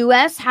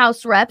U.S.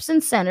 House reps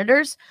and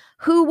senators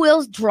who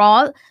will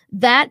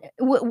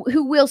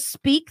who will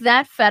speak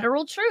that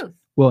federal truth.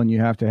 Well, and you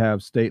have to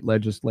have state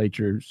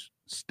legislatures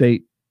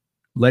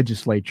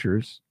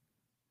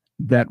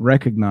that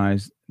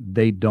recognize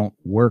they don't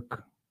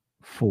work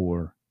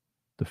for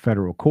the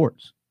federal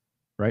courts,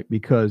 right?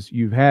 Because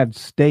you've had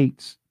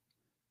states,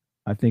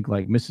 I think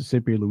like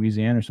Mississippi or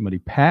Louisiana or somebody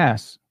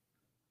pass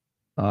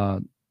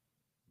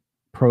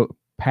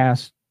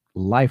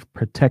life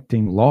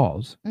protecting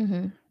laws.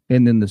 Mm-hmm.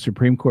 And then the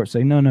Supreme Court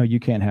say, no, you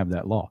can't have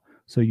that law.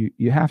 So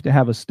you have to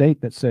have a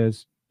state that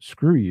says,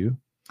 screw you.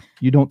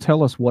 You don't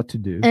tell us what to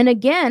do. And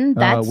again,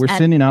 we're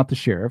sending out the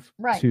sheriff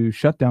right. to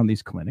shut down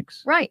these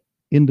clinics. Right.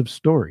 End of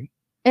story.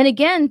 And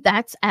again,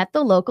 that's at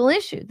the local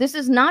issue. This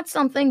is not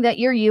something that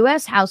your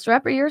U.S. House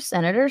rep or your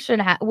senator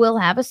will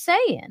have a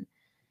say in.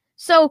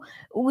 So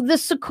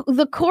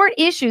the court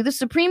issue, the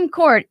Supreme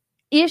Court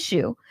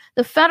issue,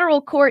 the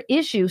federal court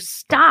issue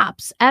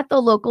stops at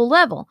the local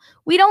level.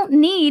 We don't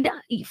need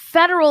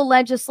federal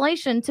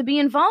legislation to be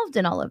involved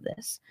in all of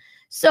this.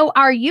 So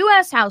our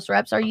U.S. House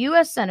reps, our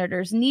U.S.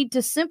 senators need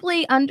to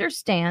simply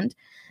understand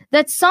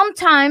that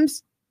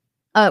sometimes,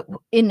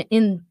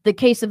 in the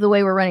case of the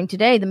way we're running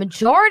today, the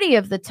majority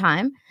of the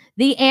time,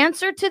 the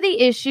answer to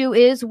the issue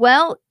is,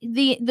 well,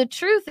 the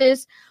truth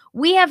is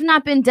we have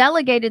not been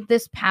delegated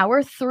this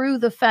power through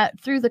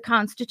the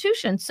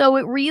Constitution. So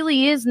it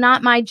really is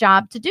not my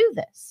job to do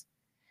this.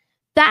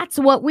 That's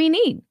what we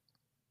need.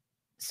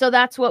 So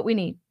that's what we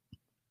need.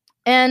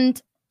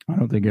 And I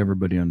don't think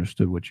everybody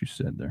understood what you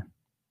said there.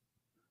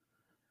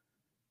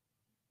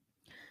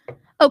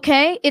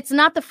 Okay, it's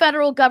not the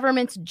federal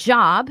government's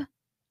job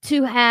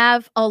to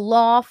have a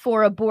law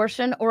for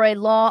abortion or a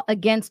law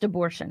against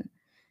abortion.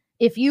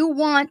 If you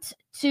want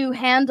to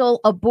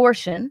handle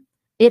abortion,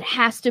 it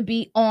has to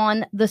be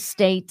on the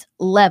state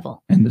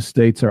level. And the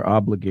states are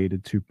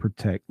obligated to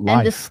protect life.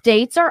 And the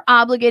states are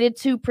obligated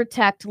to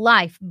protect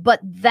life.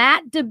 But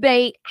that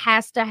debate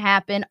has to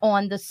happen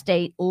on the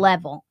state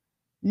level,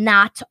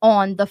 not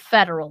on the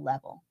federal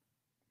level.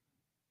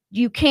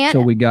 You can't.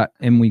 So we got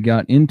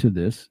into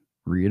this,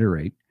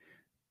 reiterate,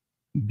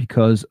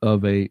 because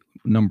of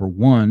number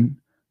one,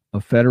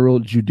 a federal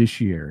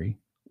judiciary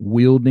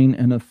wielding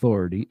an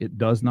authority it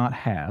does not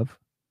have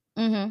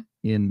in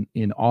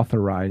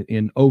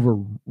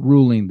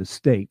overruling the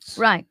states,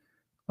 right?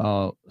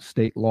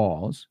 State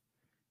laws,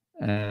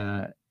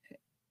 and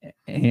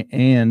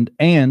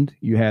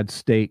you had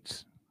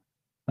states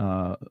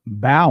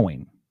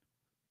bowing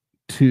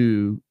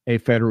to a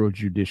federal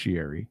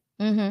judiciary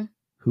who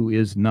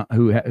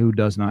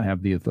does not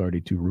have the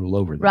authority to rule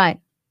over them. Right.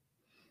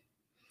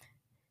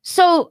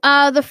 So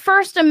the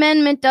First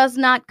Amendment does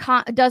not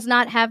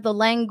have the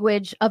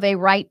language of a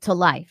right to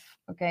life.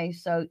 Okay,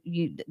 so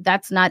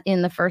that's not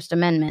in the First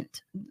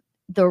Amendment.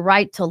 The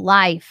right to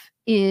life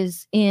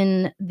is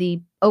in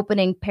the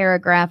opening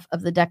paragraph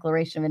of the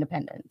Declaration of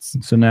Independence.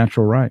 It's a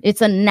natural right.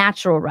 It's a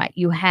natural right.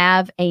 You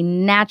have a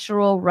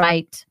natural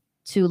right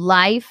to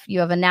life. You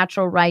have a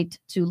natural right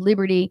to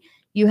liberty.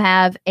 You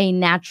have a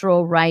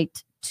natural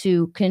right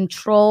to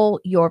control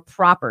your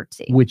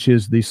property, which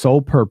is the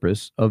sole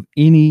purpose of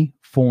any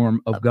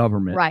form of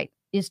government. Right.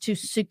 Is to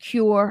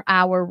secure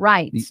our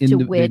rights,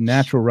 the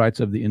natural rights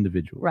of the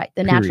individual. Right.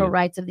 The natural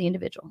rights of the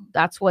individual.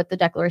 That's what the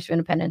Declaration of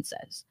Independence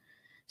says.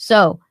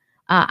 So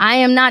I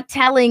am not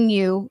telling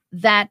you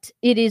that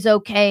it is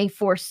okay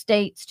for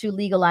states to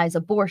legalize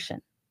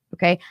abortion.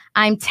 Okay.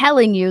 I'm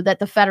telling you that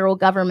the federal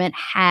government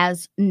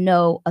has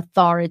no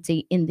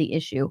authority in the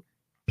issue,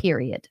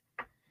 period.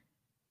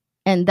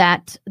 And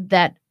that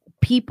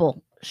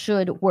people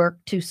should work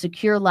to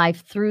secure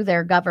life through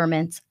their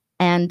governments,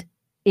 and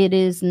it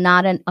is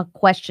not a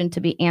question to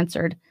be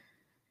answered.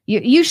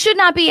 You should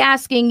not be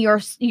asking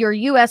your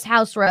U.S.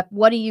 House rep,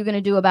 what are you going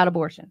to do about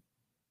abortion?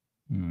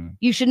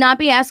 You should not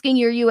be asking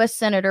your U.S.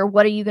 Senator,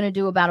 what are you going to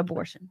do about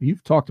abortion?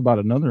 You've talked about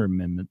another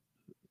amendment.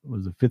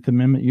 Was the Fifth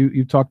Amendment?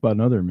 You've talked about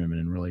another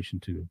amendment in relation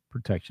to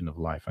protection of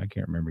life. I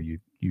can't remember.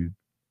 You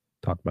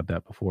talked about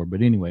that before.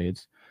 But anyway,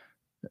 it's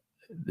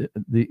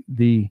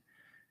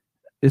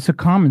it's a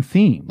common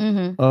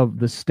theme of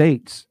the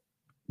states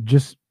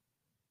just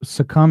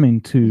succumbing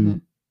to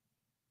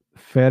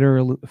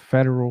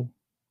federal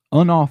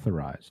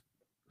unauthorized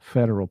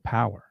federal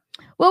power.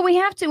 What we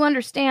have to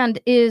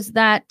understand is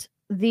that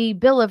the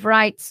Bill of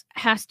Rights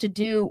has to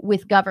do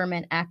with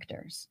government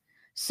actors.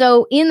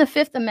 So in the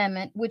Fifth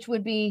Amendment, which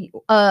would be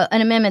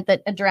an amendment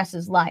that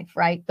addresses life,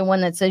 right? The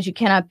one that says you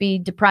cannot be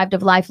deprived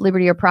of life,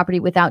 liberty, or property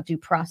without due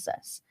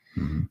process.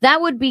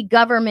 That would be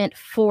government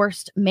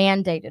forced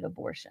mandated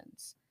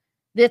abortions.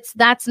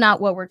 That's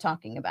not what we're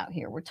talking about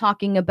here. We're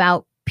talking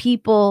about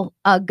people,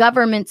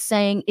 government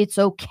saying it's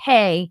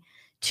okay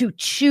to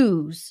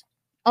choose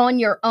on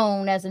your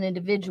own as an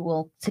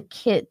individual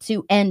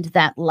to end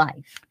that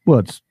life. Well,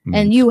 it's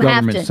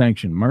government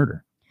sanctioned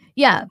murder.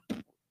 Yeah.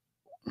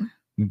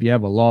 If you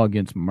have a law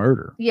against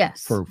murder,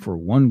 yes, for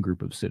one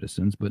group of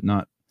citizens, but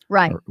not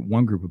right, or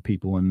one group of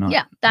people, and not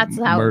that's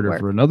how murder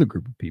for another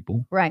group of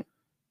people, right?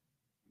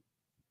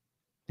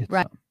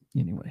 Right.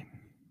 Anyway,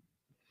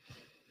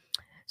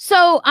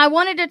 so I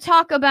wanted to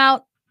talk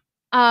about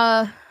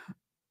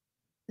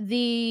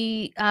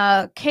the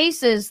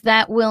cases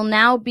that will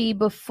now be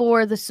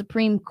before the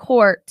Supreme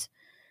Court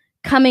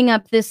coming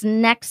up this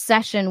next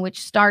session,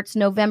 which starts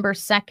November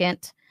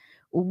 2nd,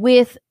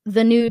 with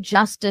the new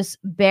Justice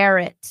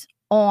Barrett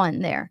on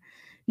there.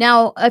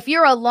 Now, if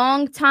you're a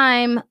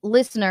long-time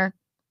listener,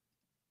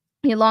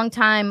 you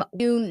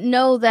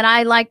know that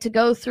I like to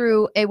go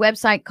through a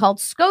website called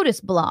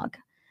SCOTUS Blog.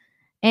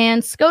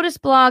 And SCOTUS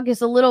Blog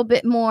is a little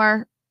bit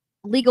more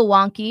legal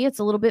wonky. It's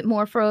a little bit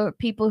more for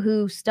people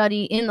who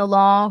study in the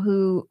law,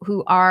 who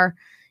are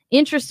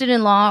interested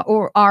in law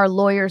or are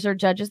lawyers or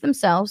judges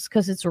themselves,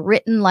 because it's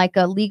written like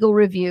a legal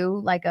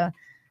review, like a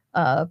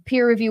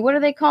peer review. What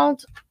are they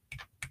called?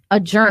 A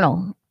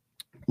journal.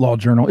 Law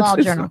journal.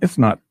 Journal.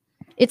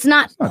 It's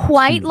not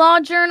quite law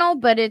journal,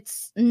 but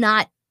it's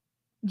not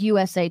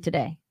USA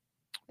Today.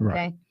 Right.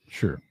 Okay.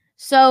 Sure.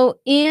 So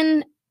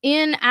in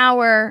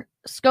our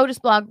SCOTUS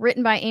blog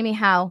written by Amy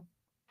Howe,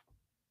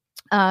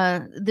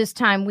 this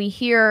time we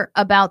hear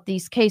about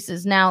these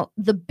cases. Now,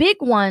 the big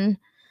one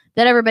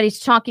that everybody's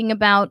talking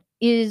about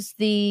is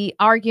the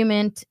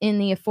argument in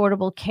the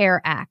Affordable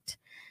Care Act.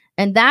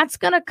 And that's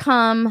going to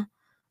come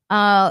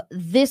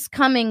this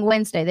coming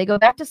Wednesday. They go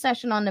back to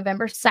session on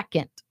November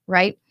 2nd,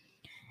 right?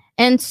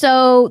 And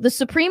so the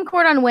Supreme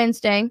Court on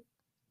Wednesday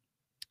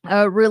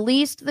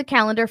released the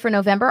calendar for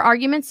November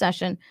argument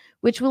session,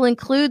 which will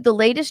include the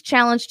latest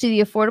challenge to the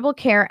Affordable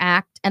Care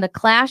Act and a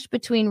clash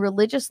between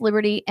religious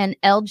liberty and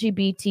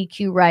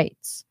LGBTQ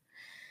rights.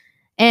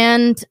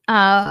 And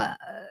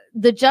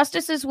the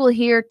justices will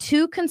hear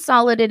two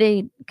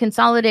consolidated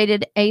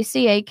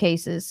ACA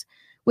cases,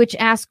 which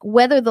ask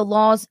whether the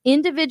law's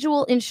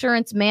individual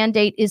insurance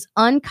mandate is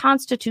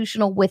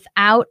unconstitutional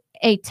without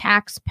a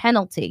tax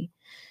penalty,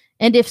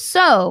 and if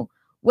so,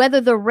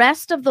 whether the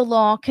rest of the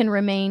law can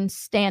remain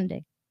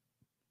standing.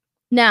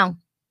 Now,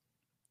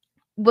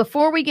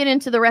 before we get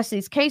into the rest of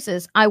these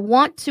cases, I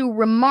want to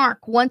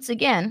remark once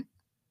again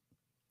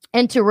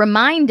and to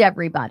remind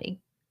everybody,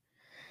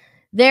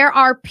 there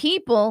are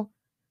people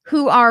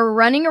who are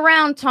running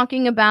around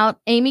talking about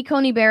Amy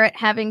Coney Barrett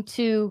having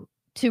to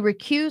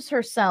recuse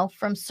herself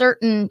from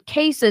certain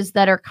cases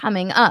that are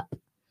coming up.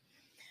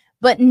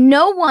 But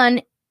no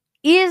one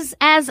is,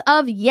 as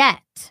of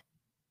yet,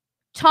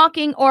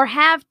 talking or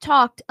have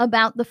talked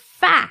about the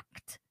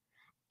fact,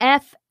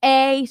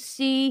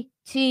 F-A-C-T,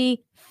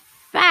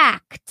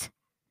 fact,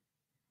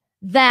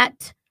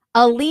 that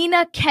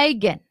Elena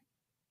Kagan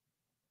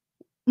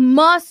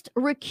must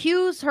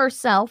recuse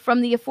herself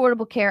from the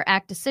Affordable Care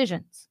Act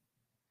decisions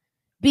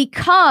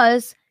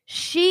because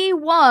she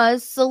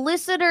was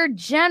Solicitor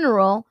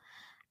General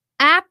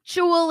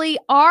actually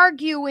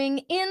arguing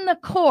in the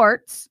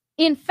courts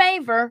in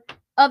favor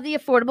of the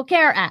Affordable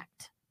Care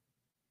Act.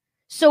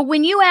 So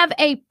when you have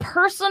a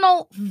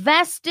personal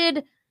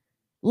vested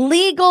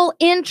legal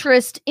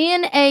interest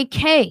in a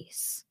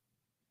case,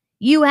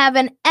 you have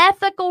an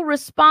ethical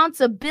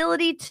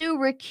responsibility to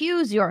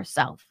recuse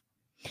yourself.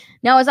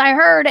 Now, as I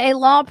heard a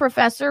law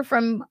professor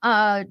from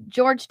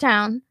George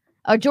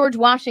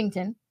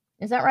Washington,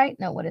 is that right?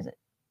 No, what is it?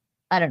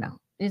 I don't know.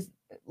 Is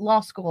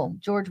law school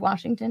George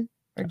Washington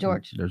or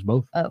George? There's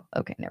both. Oh,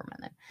 okay. Never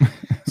mind that.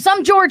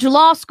 Some George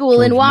law school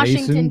George in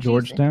Washington, Mason,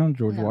 Georgetown,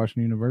 George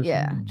Washington University.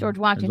 Yeah, George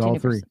Washington all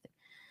University. three.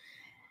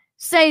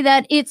 Say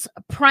that it's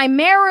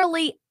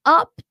primarily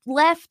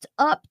left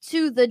up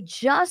to the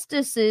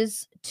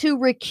justices to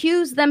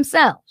recuse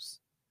themselves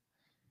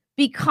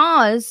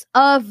because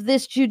of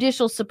this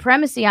judicial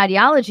supremacy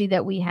ideology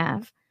that we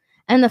have,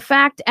 and the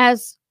fact,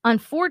 as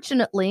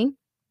unfortunately,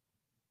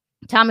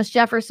 Thomas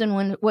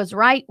Jefferson was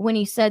right when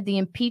he said the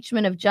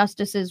impeachment of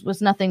justices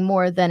was nothing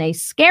more than a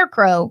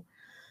scarecrow.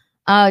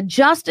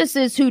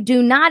 Justices who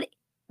do not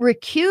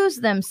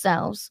recuse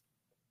themselves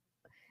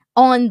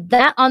on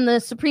the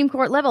Supreme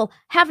Court level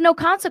have no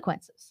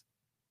consequences.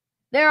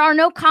 There are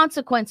no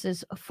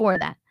consequences for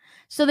that.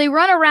 So they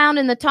run around,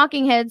 and the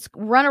talking heads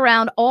run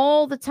around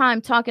all the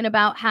time talking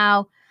about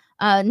how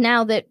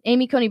now that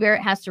Amy Coney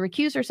Barrett has to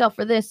recuse herself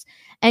for this,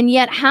 and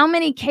yet how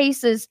many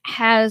cases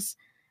has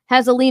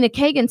Elena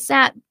Kagan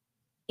sat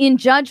in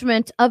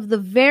judgment of the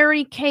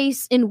very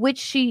case in which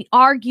she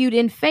argued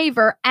in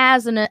favor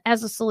as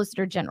a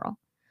Solicitor General?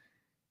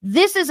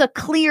 This is a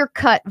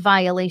clear-cut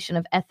violation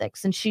of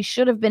ethics, and she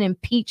should have been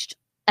impeached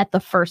at the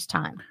first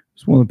time.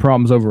 It's one of the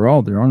problems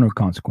overall. There are no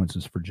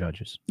consequences for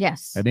judges.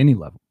 Yes. At any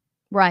level.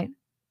 Right.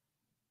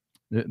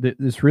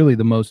 It's really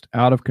the most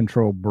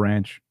out-of-control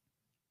branch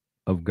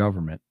of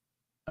government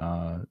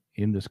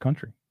in this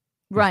country.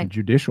 It's right. the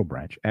judicial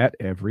branch at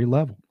every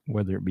level,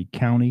 whether it be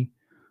county,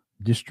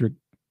 district,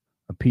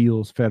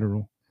 appeals,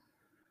 federal.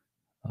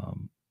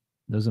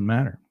 Doesn't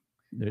matter.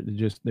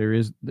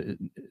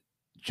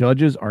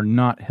 Judges are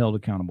not held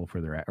accountable for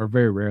their act, or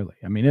very rarely.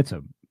 I mean,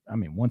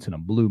 once in a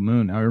blue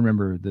moon. I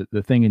remember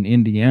the thing in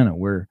Indiana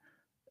where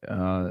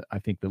I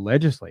think the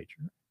legislature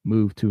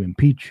moved to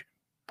impeach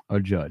a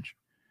judge.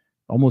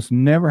 Almost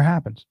never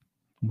happens.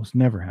 Almost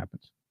never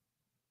happens.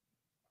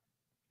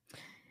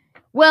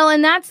 Well,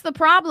 and that's the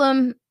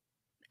problem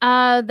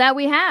that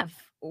we have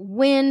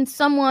when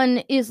someone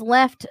is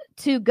left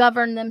to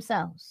govern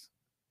themselves.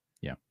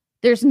 Yeah.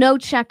 There's no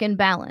check and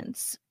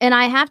balance. And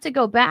I have to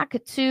go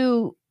back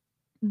to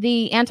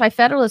the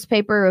Anti-Federalist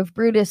paper of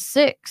Brutus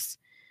VI,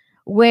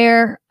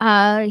 where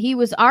he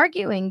was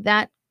arguing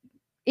that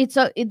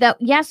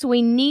yes,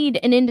 we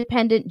need an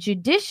independent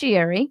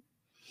judiciary,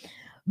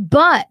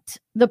 but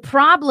the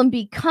problem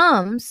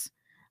becomes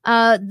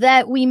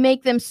that we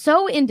make them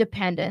so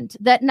independent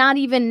that not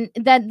even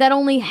that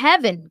only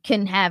heaven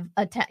can have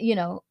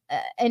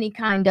any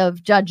kind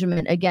of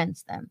judgment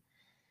against them,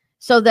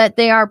 so that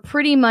they are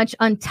pretty much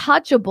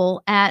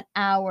untouchable at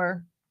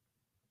our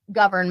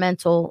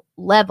governmental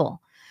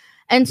level.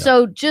 And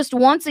so just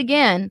once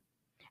again,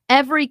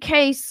 every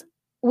case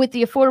with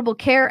the Affordable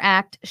Care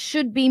Act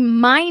should be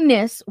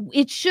minus.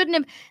 It shouldn't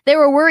have. They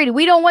were worried.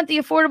 We don't want the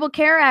Affordable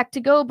Care Act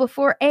to go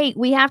before 8.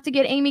 We have to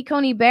get Amy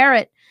Coney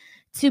Barrett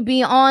to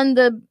be on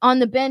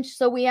the bench,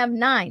 so we have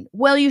 9.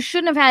 Well, you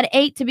shouldn't have had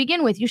 8 to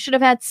begin with. You should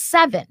have had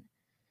 7.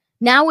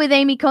 Now with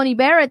Amy Coney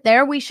Barrett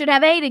there, we should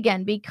have 8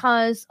 again,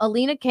 because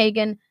Elena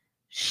Kagan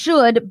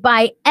should,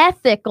 by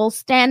ethical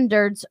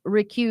standards,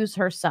 recuse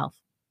herself.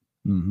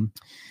 Mm-hmm.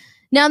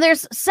 Now,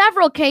 there's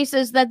several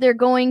cases that they're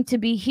going to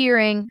be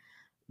hearing,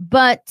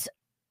 but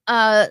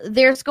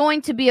there's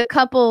going to be a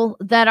couple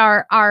that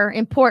are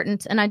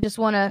important, and I just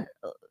want to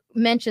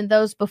mention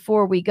those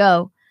before we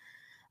go.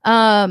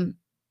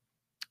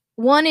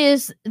 One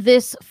is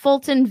this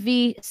Fulton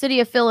v. City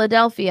of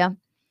Philadelphia.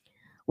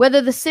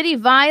 Whether the city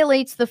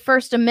violates the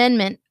First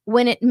Amendment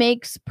when it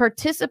makes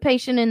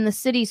participation in the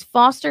city's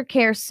foster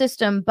care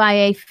system by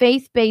a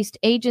faith-based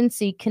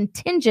agency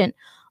contingent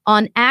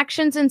on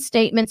actions and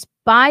statements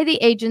by the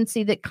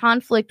agency that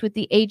conflict with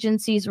the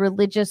agency's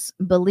religious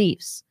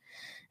beliefs,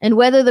 and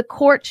whether the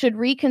court should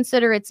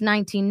reconsider its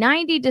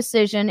 1990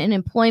 decision in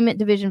Employment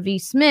Division v.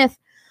 Smith,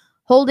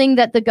 holding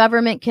that the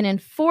government can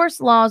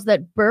enforce laws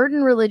that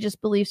burden religious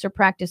beliefs or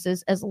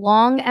practices as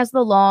long as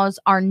the laws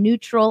are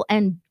neutral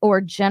and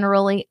or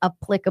generally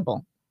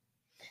applicable.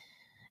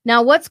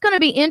 Now, what's going to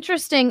be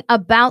interesting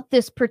about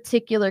this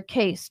particular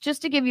case,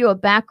 just to give you a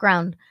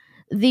background,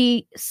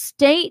 the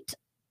state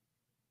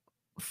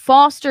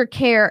foster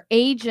care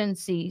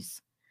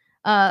agencies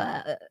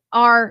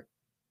are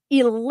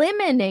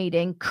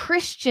eliminating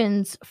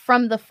Christians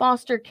from the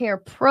foster care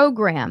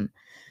program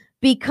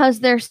because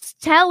they're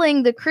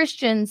telling the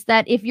Christians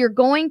that if you're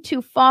going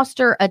to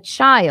foster a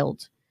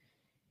child,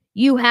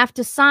 you have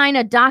to sign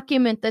a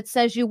document that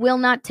says you will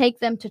not take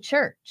them to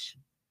church.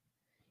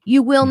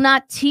 You will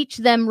not teach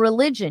them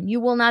religion. You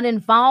will not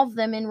involve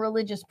them in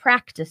religious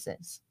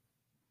practices.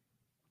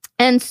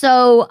 And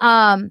so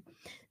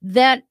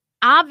that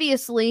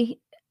obviously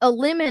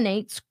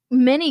eliminates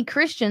many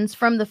Christians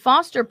from the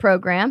foster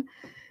program,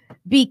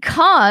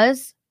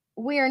 because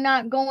we are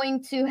not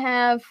going to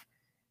have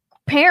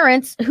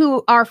parents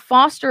who are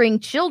fostering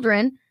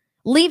children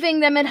leaving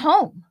them at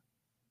home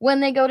when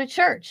they go to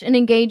church and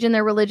engage in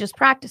their religious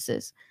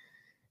practices.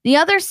 The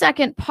other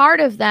second part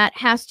of that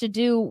has to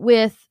do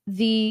with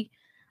the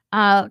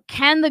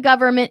can the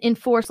government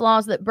enforce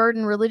laws that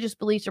burden religious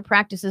beliefs or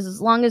practices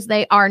as long as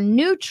they are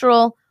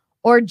neutral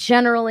or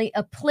generally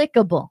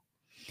applicable?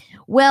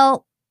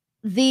 Well,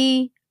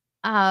 the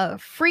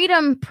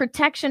Freedom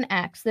Protection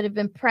Acts that have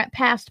been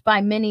passed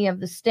by many of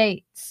the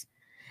states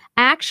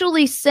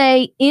actually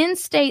say in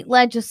state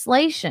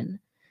legislation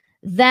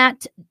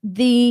that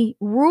the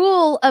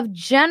rule of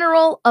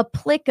general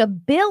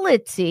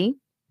applicability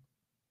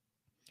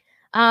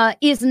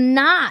is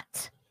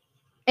not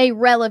a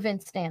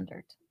relevant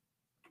standard.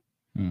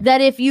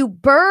 That if you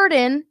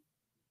burden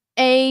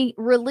a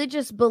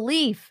religious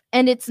belief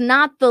and it's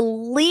not the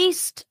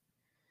least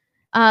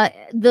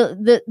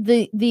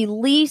the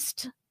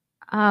least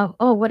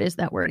what is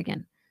that word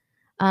again?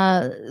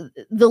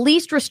 The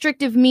least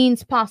restrictive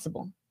means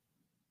possible,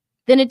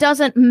 then it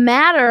doesn't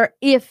matter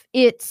if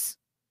it's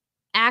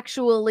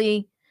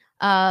actually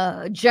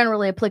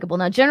generally applicable.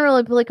 Now,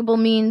 generally applicable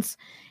means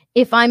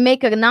if I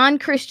make a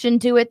non-Christian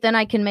do it, then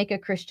I can make a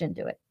Christian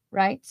do it,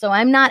 right? So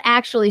I'm not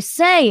actually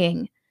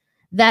saying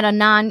that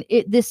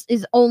this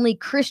is only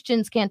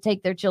Christians can't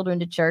take their children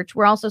to church.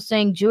 We're also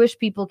saying Jewish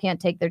people can't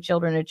take their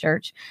children to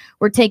church.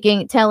 We're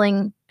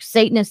telling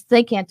Satanists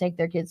they can't take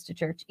their kids to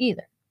church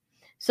either.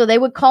 So they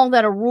would call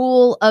that a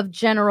rule of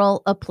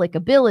general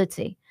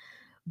applicability.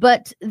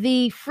 But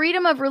the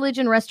Freedom of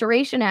Religion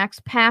Restoration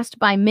Acts passed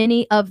by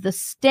many of the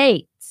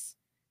states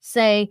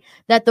say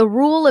that the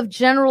rule of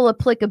general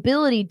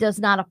applicability does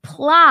not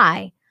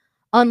apply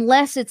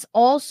unless it's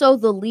also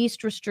the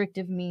least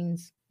restrictive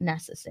means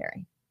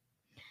necessary.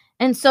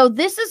 And so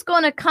this is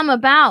going to come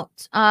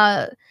about.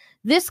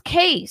 This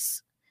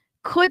case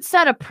could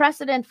set a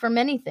precedent for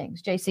many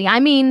things, JC. I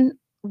mean,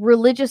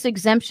 religious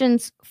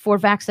exemptions for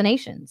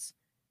vaccinations.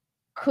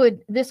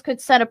 This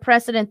could set a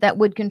precedent that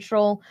would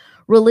control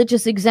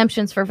religious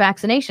exemptions for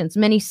vaccinations.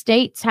 Many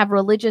states have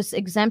religious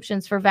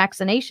exemptions for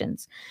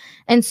vaccinations.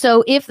 And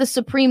so if the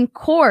Supreme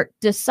Court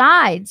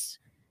decides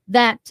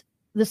that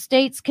the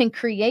states can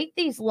create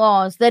these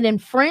laws that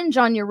infringe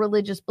on your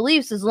religious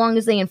beliefs, as long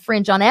as they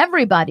infringe on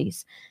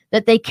everybody's,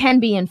 that they can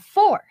be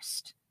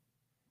enforced,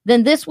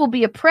 then this will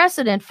be a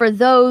precedent for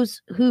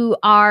those who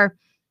are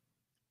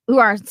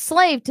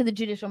enslaved to the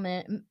judicial.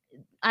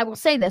 I will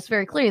say this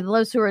very clearly: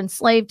 those who are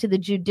enslaved to the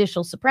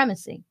judicial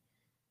supremacy,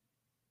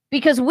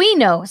 because we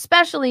know,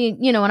 especially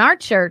in our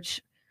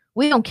church,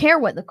 we don't care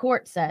what the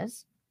court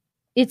says.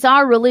 It's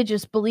our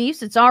religious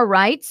beliefs. It's our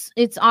rights.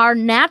 It's our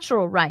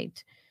natural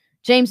right.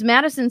 James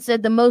Madison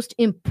said the most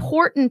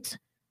important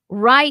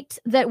right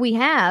that we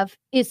have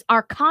is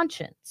our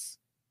conscience.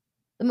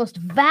 The most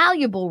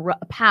valuable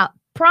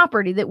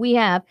property that we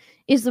have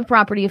is the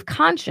property of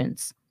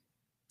conscience.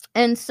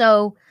 And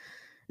so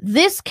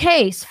this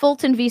case,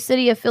 Fulton v.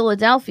 City of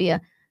Philadelphia,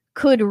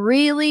 could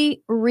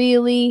really,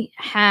 really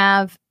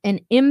have an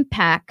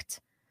impact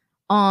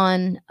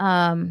on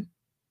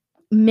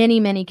many,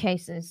 many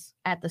cases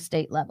at the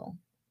state level.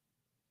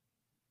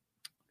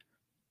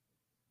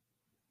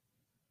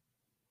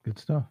 Good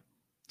stuff.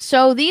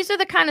 So these are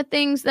the kind of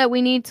things that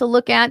we need to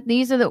look at.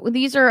 These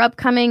are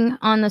upcoming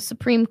on the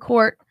Supreme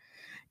Court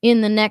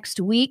in the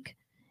next week.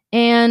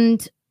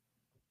 And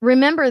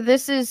remember,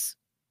 this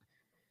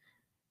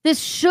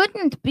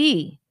shouldn't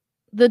be,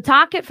 the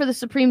docket for the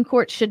Supreme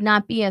Court should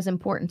not be as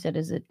important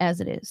as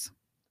it is.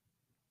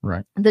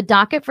 Right. The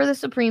docket for the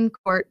Supreme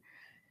Court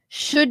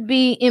should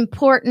be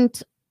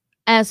important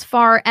as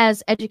far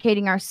as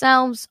educating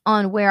ourselves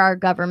on where our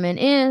government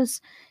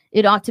is.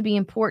 It ought to be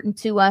important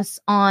to us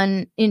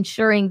on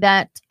ensuring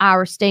that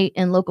our state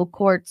and local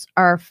courts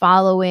are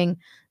following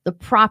the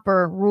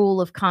proper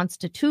rule of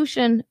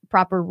constitution,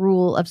 proper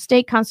rule of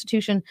state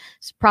constitution,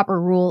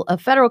 proper rule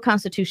of federal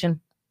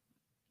constitution.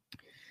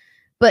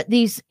 But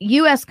these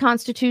U.S.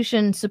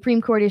 Constitution,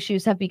 Supreme Court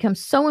issues have become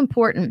so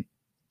important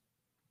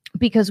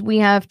because we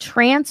have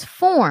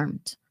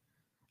transformed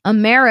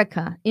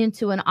America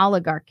into an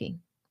oligarchy.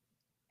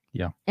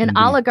 Yeah. An indeed.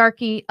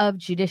 oligarchy of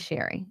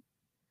judiciary.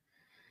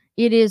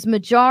 It is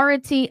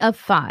majority of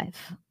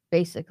 5,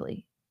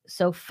 basically.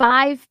 So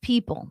 5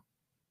 people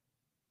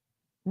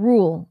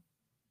rule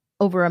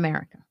over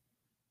America.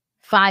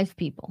 5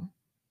 people.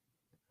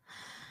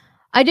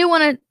 I do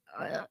want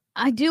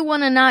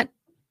to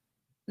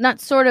not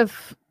sort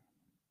of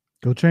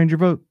go change your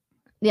vote.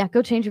 Yeah,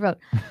 go change your vote.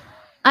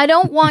 I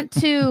don't want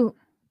to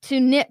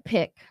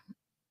nitpick,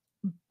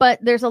 but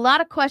there's a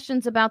lot of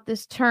questions about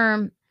this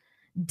term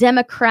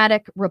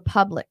democratic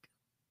republic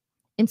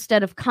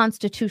instead of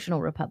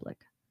constitutional republic.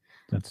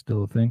 That's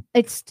still a thing?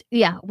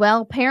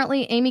 Well,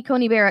 apparently Amy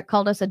Coney Barrett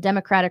called us a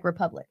democratic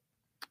republic.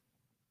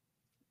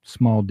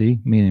 Small d,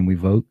 meaning we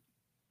vote?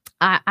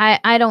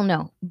 I don't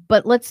know,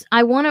 but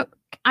I want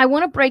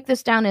to break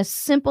this down as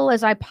simple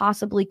as I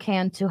possibly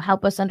can to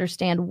help us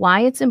understand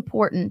why it's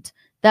important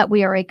that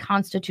we are a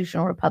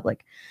constitutional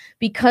republic.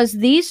 Because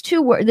these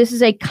two words, this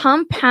is a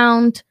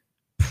compound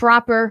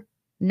proper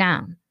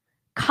noun.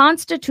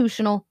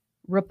 Constitutional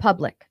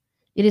republic.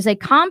 It is a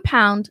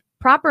compound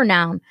proper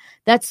noun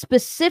that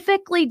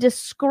specifically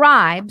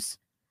describes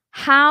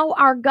how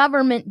our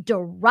government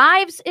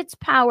derives its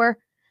power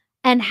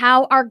and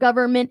how our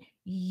government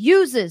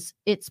uses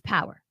its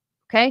power.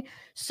 Okay?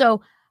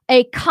 So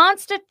a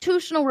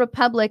constitutional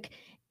republic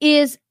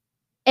is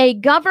a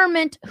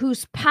government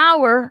whose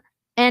power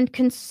and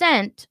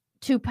consent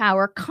to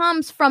power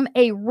comes from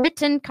a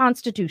written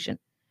constitution.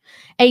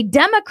 A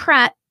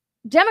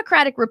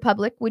democratic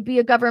republic would be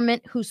a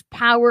government whose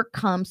power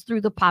comes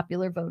through the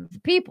popular vote of the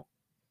people.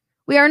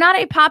 We are not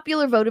a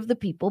popular vote of the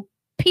people.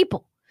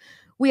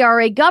 We are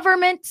a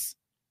government,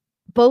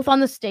 both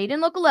on the state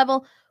and local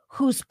level,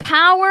 whose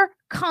power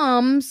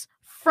comes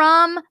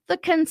from the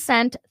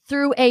consent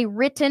through a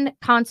written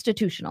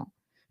constitution.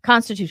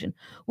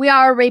 We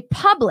are a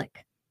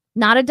republic,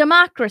 not a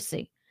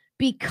democracy,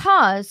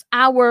 because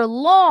our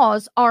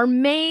laws are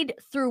made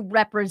through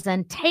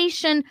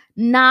representation,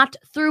 not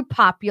through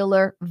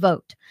popular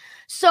vote.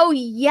 So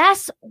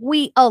yes,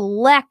 we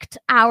elect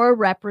our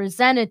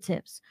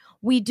representatives.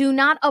 We do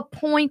not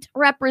appoint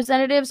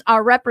representatives.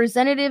 Our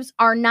representatives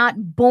are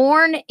not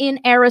born in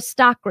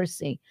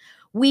aristocracy.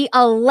 We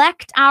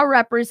elect our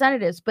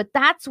representatives, but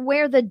that's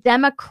where the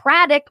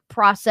democratic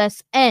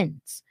process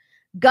ends.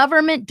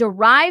 Government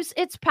derives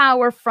its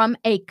power from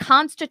a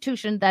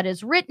constitution that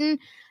is written,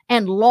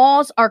 and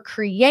laws are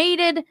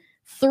created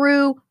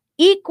through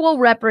equal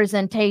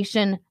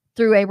representation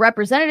through a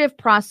representative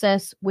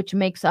process, which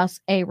makes us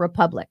a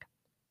republic.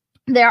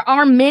 There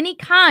are many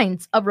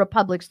kinds of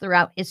republics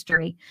throughout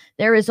history.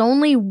 There is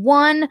only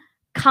one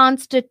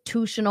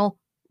constitutional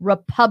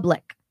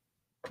republic.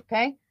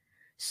 Okay?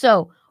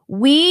 So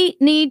we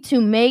need to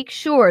make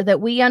sure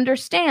that we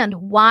understand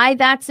why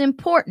that's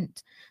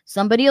important.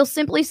 Somebody will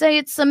simply say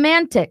it's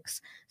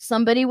semantics.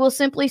 Somebody will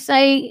simply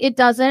say it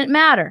doesn't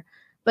matter.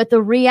 But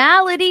the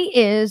reality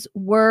is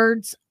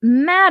words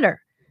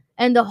matter.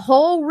 And the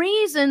whole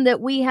reason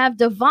that we have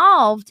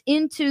devolved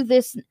into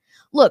this,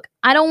 look,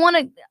 I don't want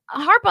to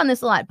harp on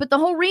this a lot, but the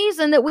whole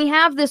reason that we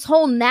have this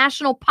whole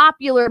national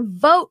popular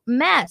vote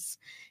mess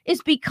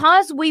is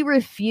because we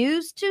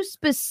refuse to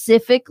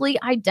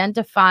specifically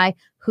identify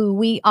who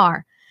we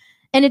are.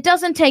 And it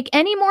doesn't take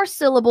any more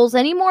syllables,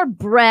 any more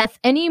breath,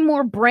 any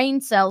more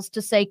brain cells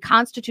to say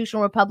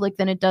constitutional republic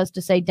than it does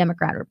to say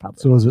democratic republic.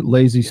 So is it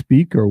lazy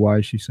speak, or why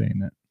is she saying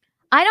that?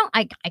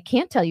 I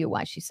can't tell you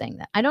why she's saying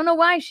that. I don't know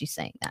why she's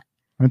saying that.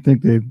 I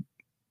think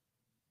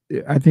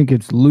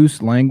it's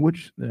loose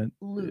language.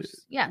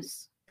 Loose,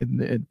 yes.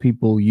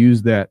 People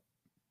use that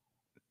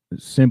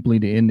simply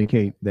to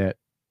indicate that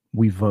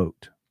we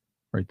vote,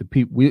 right? The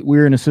people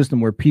we're in a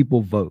system where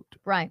people vote.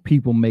 Right.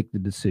 People make the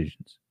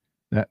decisions.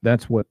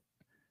 That's what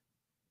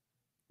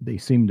they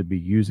seem to be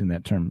using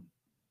that term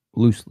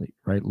loosely,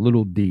 right?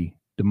 Little d,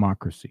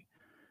 democracy,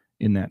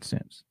 in that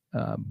sense.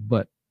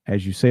 But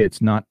as you say,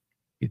 it's not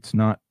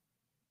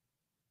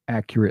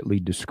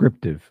accurately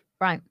descriptive,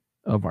 right,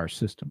 of our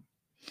system.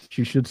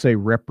 She should say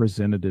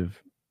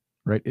representative,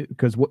 right?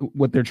 Because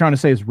what they're trying to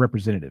say is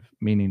representative,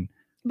 meaning.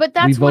 But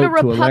that's what a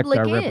republic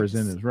is.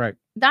 Representatives, right?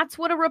 That's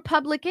what a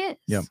republic is.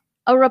 Yep.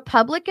 A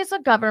republic is a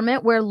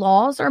government where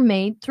laws are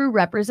made through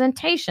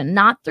representation,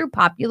 not through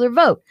popular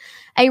vote.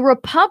 A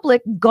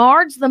republic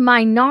guards the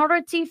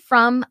minority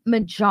from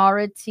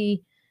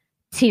majority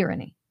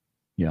tyranny.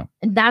 Yeah.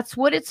 And that's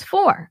what it's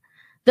for.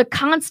 The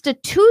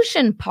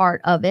Constitution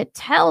part of it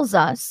tells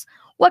us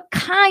what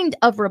kind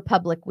of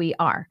republic we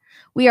are.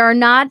 We are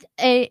not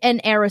an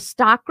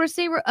aristocratic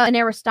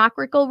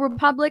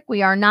republic.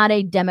 We are not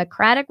a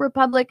democratic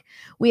republic.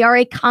 We are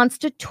a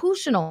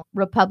constitutional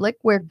republic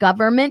where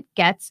government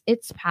gets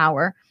its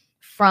power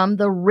from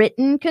the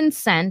written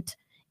consent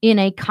in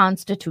a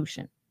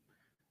constitution.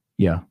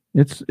 Yeah,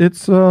 it's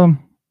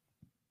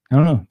I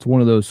don't know. It's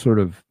one of those sort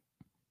of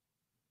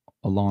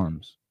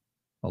alarm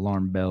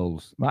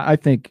bells. I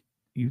think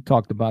you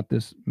talked about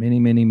this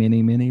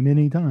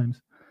many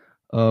times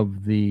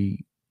of the,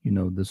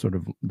 the sort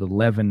of the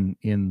leaven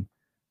in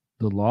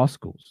the law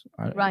schools.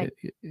 Right.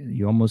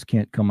 You almost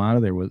can't come out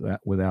of there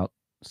without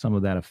some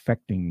of that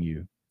affecting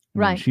you.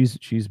 Right.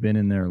 She's been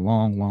in there a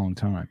long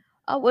time.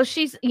 Oh, well,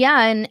 she's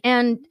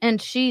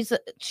and she's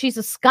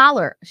a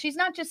scholar. She's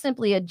not just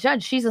simply a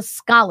judge. She's a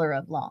scholar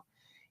of law.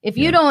 If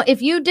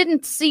you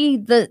didn't see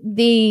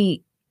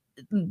the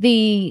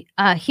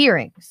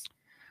hearings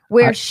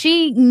where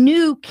she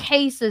knew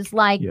cases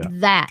like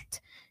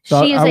that,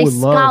 so she is a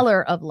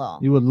scholar of law.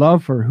 You would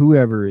love for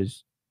whoever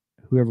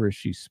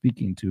she's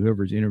speaking to,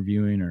 whoever's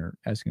interviewing or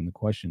asking the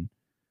question,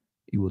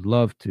 you would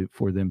love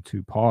for them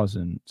to pause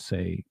and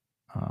say,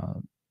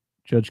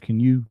 Judge, can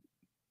you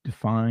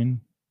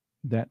define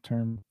that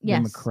term? Yes.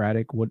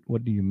 Democratic?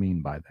 What do you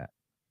mean by that?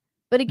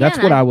 But again,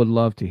 that's what I would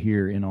love to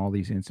hear in all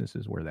these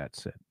instances where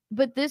that's said.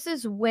 But this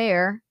is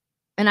where,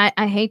 and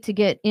I hate to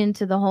get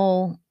into the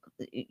whole,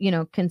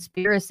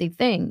 conspiracy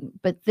thing,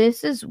 but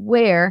this is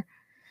where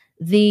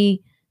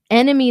the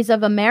enemies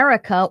of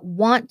America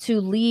want to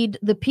lead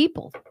the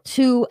people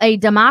to a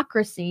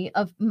democracy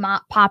of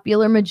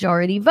popular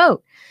majority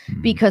vote,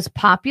 because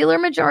popular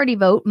majority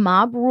vote,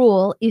 mob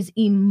rule, is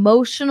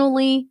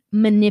emotionally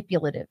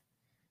manipulative.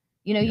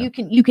 You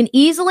can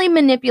easily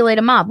manipulate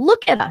a mob.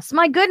 Look at us.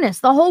 My goodness,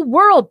 the whole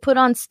world put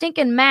on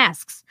stinking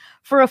masks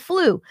for a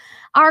flu.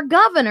 Our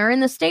governor in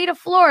the state of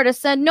Florida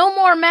said no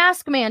more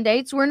mask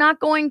mandates. We're not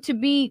going to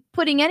be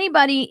putting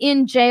anybody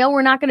in jail.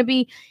 We're not going to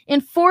be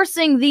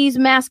enforcing these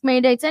mask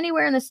mandates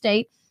anywhere in the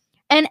state.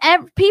 And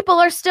people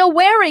are still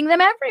wearing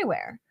them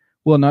everywhere.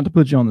 Well, not to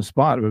put you on the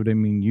spot, but I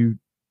mean,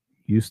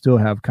 you still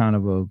have kind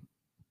of a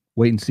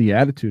wait and see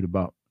attitude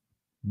about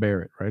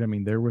Barrett, right? I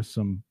mean, there were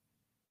some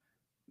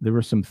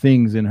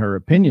things in her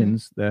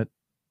opinions that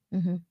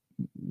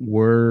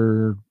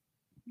were,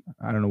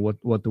 I don't know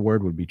what the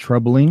word would be,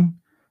 troubling,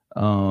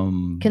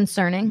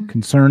 concerning.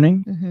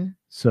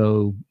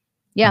 So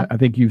yeah, I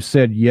think you've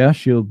said, yes,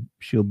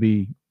 she'll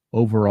be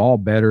overall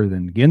better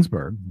than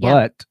Ginsburg,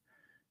 but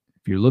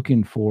if you're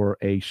looking for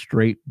a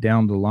straight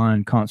down the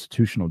line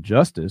constitutional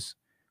justice,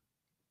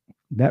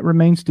 that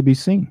remains to be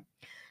seen.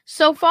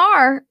 So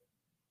far,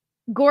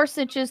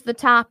 Gorsuch is the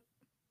top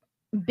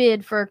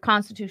bid for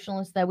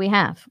constitutionalists that we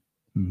have.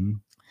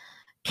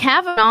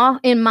 Kavanaugh,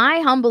 in my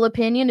humble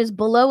opinion, is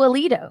below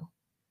Alito.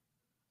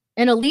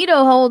 And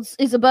Alito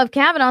is above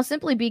Kavanaugh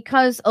simply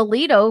because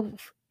Alito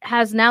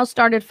has now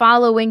started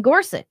following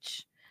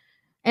Gorsuch.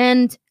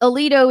 And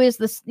Alito is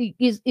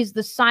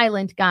the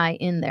silent guy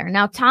in there.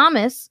 Now,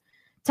 Thomas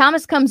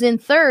comes in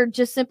third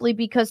just simply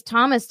because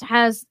Thomas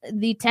has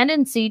the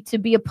tendency to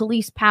be a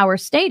police power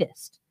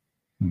statist.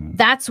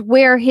 That's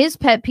where his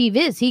pet peeve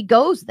is. He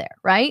goes there,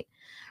 right?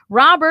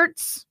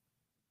 Roberts,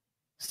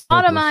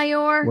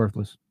 Sotomayor,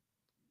 worthless.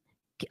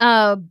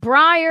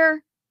 Breyer,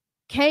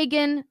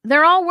 Kagan,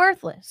 they're all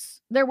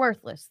worthless. They're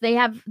worthless. They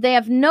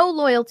have no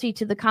loyalty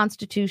to the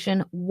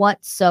Constitution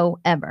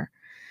whatsoever.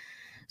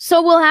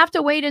 So we'll have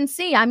to wait and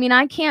see. I mean,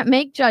 I can't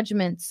make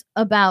judgments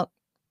about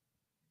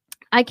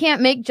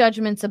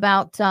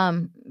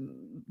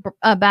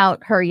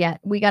her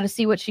yet. We got to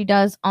see what she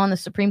does on the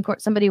Supreme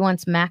Court. Somebody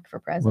wants Mac for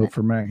president. Vote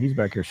for Mac. He's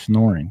back here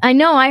snoring. I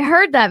know. I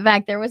heard that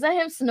back there. Was that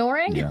him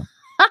snoring? Yeah.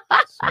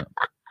 So,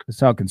 that's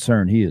how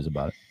concerned he is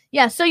about it.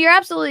 Yeah. So you're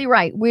absolutely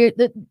right.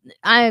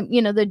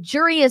 The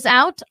jury is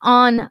out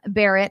on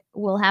Barrett.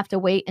 We'll have to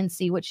wait and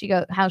see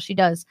how she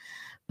does.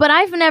 But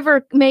I've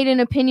never made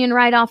an opinion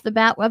right off the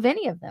bat of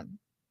any of them.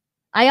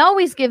 I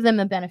always give them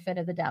the benefit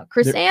of the doubt.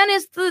 Chrisanne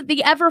is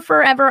the ever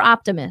forever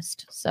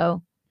optimist.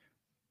 So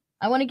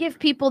I want to give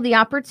people the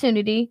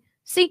opportunity.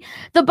 See,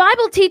 the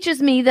Bible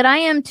teaches me that I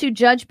am to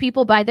judge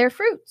people by their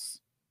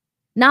fruits,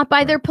 not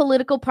by their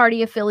political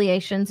party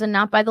affiliations and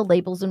not by the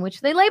labels in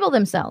which they label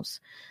themselves.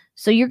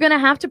 So you're going to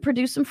have to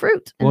produce some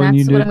fruit. And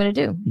that's what I'm going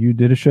to do. You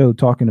did a show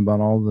talking about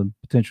all the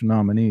potential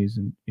nominees.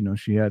 And,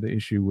 she had the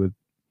issue with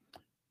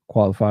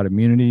qualified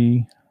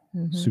immunity,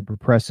 super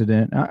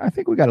precedent. I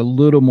think we got a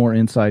little more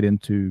insight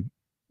into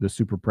the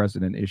super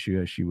precedent issue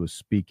as she was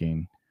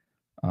speaking.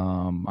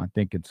 I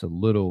think it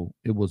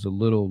was a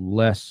little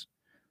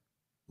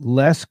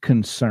less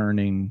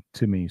concerning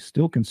to me,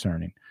 still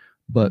concerning,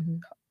 but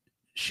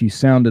she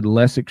sounded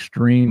less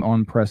extreme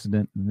on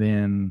precedent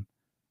than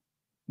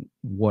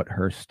what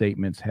her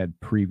statements had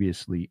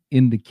previously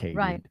indicated.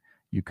 Right.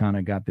 You kind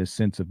of got this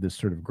sense of this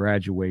sort of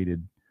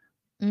graduated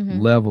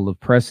level of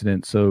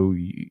precedent. So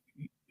I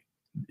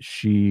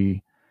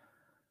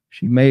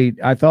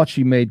thought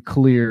she made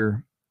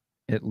clear,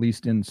 at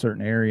least in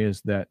certain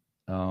areas, that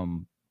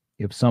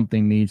if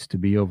something needs to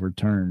be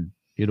overturned,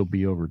 it'll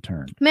be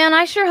overturned. Man,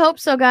 I sure hope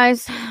so,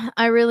 guys.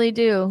 I really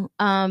do.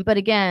 But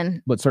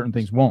again, certain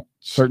things won't.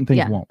 Certain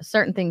things won't.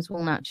 Certain things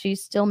will not.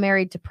 She's still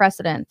married to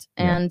precedent.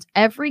 And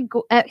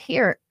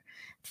here,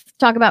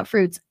 talk about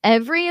fruits.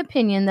 Every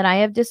opinion that I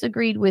have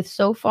disagreed with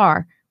so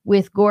far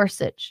with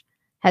Gorsuch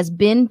has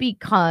been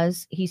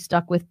because he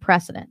stuck with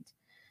precedent.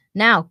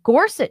 Now,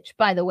 Gorsuch,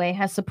 by the way,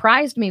 has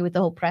surprised me with the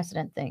whole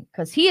precedent thing,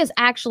 because he has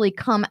actually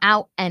come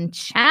out and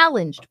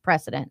challenged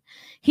precedent.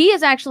 He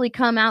has actually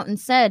come out and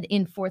said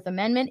in Fourth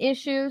Amendment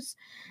issues,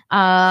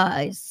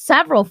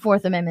 several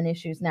Fourth Amendment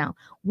issues now,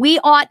 we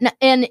ought,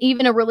 and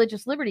even a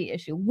religious liberty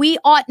issue, we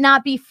ought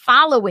not be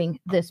following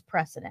this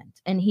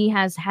precedent. And he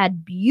has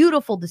had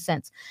beautiful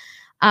dissents.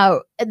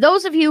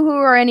 Those of you who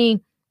are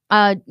any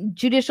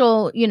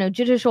judicial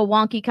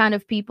wonky kind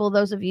of people,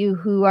 those of you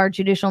who are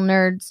judicial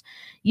nerds,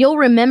 you'll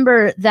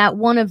remember that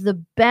one of the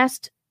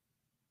best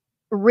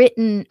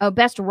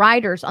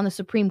writers on the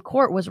Supreme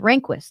Court was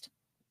Rehnquist.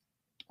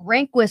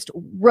 Rehnquist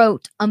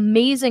wrote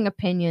amazing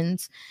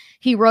opinions.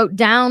 He wrote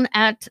down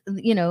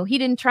he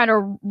didn't try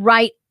to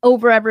write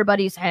over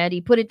everybody's head.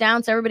 He put it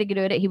down so everybody could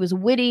do it. He was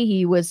witty.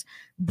 He was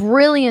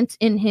brilliant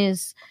in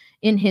his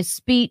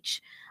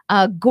speech.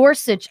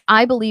 Gorsuch,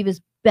 I believe,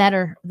 is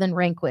better than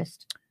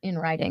Rehnquist in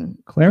writing.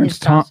 Clarence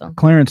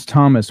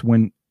Thomas,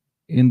 when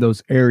in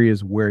those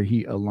areas where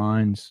he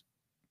aligns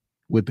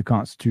with the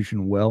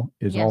Constitution well,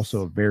 is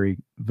also a very,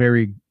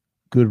 very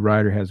good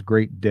writer, has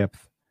great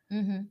depth,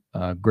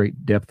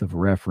 great depth of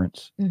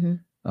reference.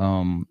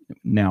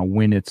 Now,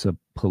 when it's a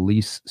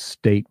police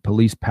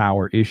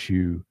power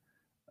issue,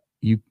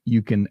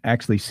 you can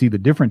actually see the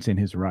difference in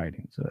his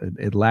writing. So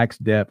it lacks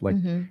depth. Like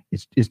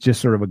it's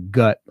just sort of a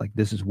gut, like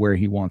this is where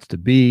he wants to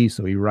be.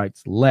 So he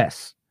writes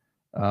less.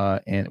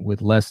 And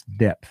with less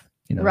depth,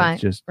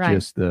 it's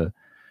just the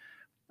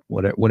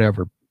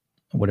whatever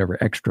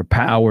extra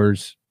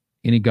powers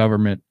any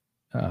government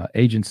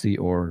agency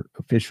or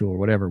official or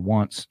whatever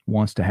wants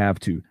to have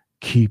to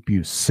keep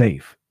you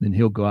safe, then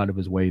he'll go out of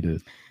his way to.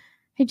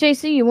 Hey,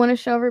 JC, you want to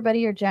show everybody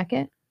your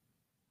jacket?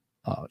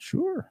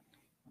 Sure.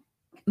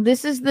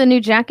 This is the new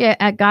jacket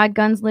at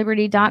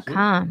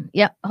GodGunsLiberty.com.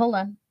 Yep. Hold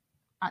on.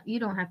 You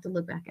don't have to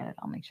look back at it.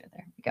 I'll make sure.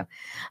 There we go.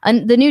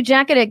 And the new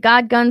jacket at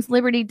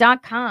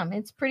GodGunsLiberty.com.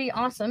 It's pretty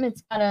awesome.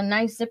 It's got a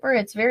nice zipper.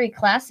 It's very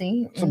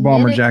classy. It's a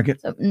bomber jacket.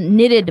 It's a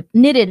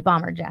knitted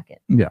bomber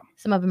jacket. Yeah.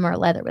 Some of them are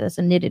leather, but it's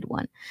a knitted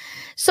one.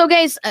 So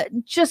guys,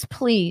 just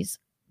please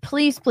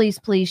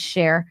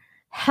share.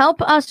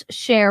 Help us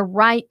share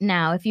right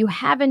now. If you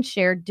haven't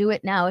shared, do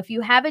it now. If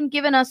you haven't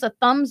given us a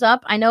thumbs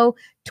up, I know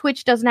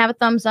Twitch doesn't have a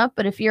thumbs up,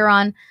 but if you're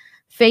on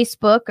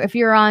Facebook, if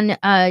you're on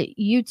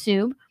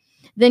YouTube,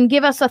 then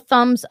give us a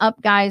thumbs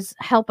up, guys.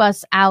 Help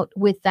us out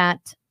with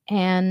that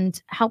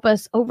and help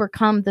us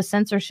overcome the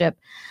censorship.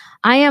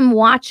 I am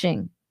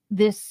watching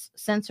this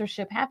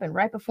censorship happen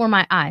right before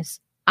my eyes.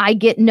 I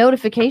get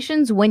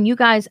notifications when you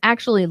guys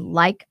actually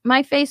like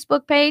my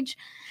Facebook page.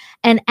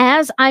 And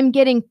as I'm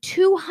getting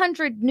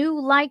 200 new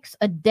likes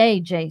a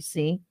day,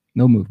 JC.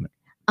 No movement.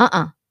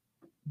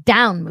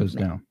 Down movement. Goes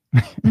down.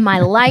 My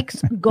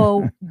likes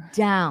go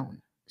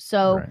down.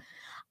 So right.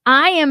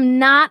 I am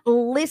not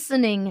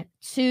listening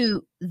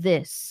to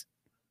this.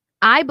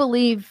 I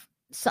believe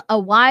a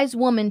wise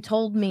woman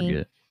told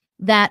me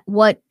that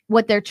what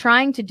they're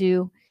trying to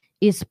do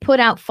is put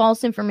out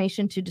false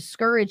information to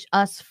discourage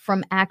us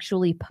from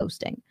actually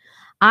posting.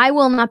 I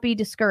will not be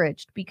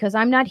discouraged because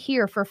I'm not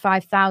here for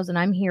 5,000.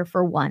 I'm here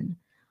for one.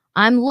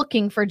 I'm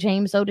looking for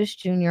James Otis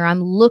Jr.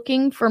 I'm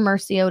looking for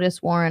Mercy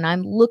Otis Warren.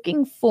 I'm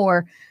looking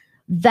for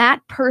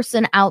that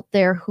person out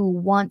there who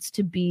wants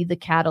to be the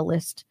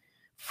catalyst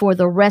for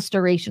the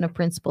restoration of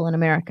principle in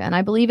America. And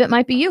I believe it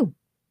might be you.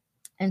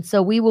 And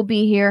so we will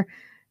be here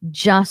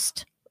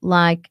just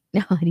like,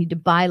 no, I need to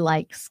buy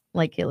likes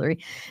like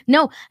Hillary.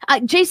 No,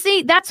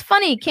 JC, that's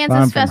funny.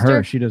 Kansas Fester.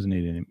 Her. She doesn't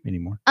need it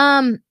anymore.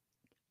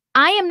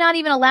 I am not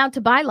even allowed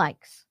to buy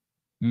likes.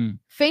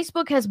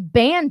 Facebook has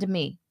banned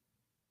me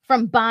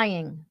from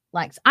buying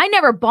likes. I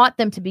never bought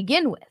them to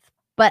begin with,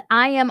 but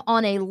I am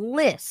on a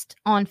list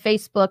on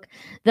Facebook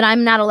that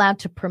I'm not allowed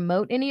to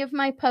promote any of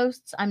my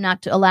posts. I'm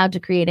not allowed to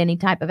create any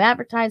type of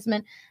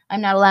advertisement.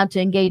 I'm not allowed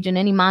to engage in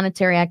any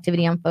monetary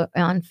activity on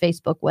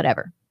Facebook,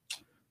 whatever.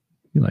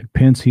 You like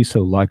Pence? He's so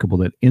likable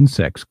that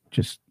insects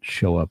just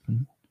show up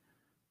and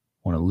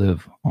want to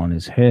live on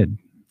his head.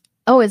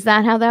 Oh, is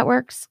that how that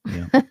works?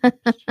 Yeah.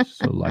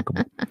 So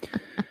likable.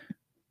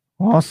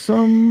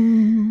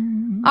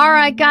 Awesome. All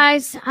right,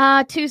 guys.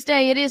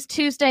 Tuesday. It is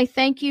Tuesday.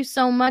 Thank you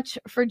so much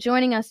for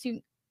joining us.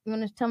 You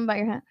want to tell them about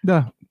your hat?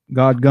 Yeah.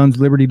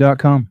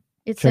 GodGunsLiberty.com.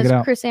 It says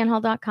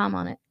ChrisAnhall.com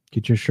on it.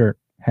 Get your shirt,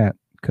 hat,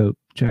 coat,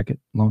 jacket,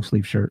 long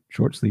sleeve shirt,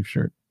 short sleeve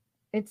shirt.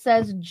 It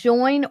says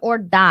join or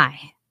die.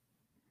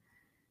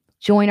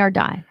 Join or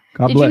die.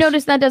 God Did bless. You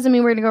notice that doesn't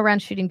mean we're going to go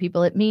around shooting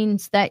people? It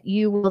means that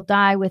you will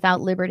die without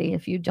liberty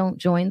if you don't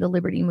join the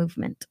liberty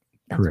movement.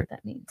 That's Correct. What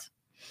that means.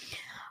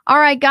 All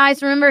right,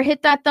 guys, remember,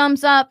 hit that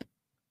thumbs up,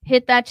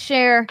 hit that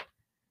share,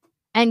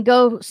 and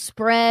go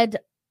spread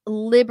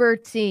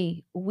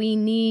liberty. We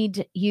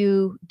need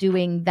you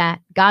doing that.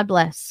 God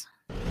bless.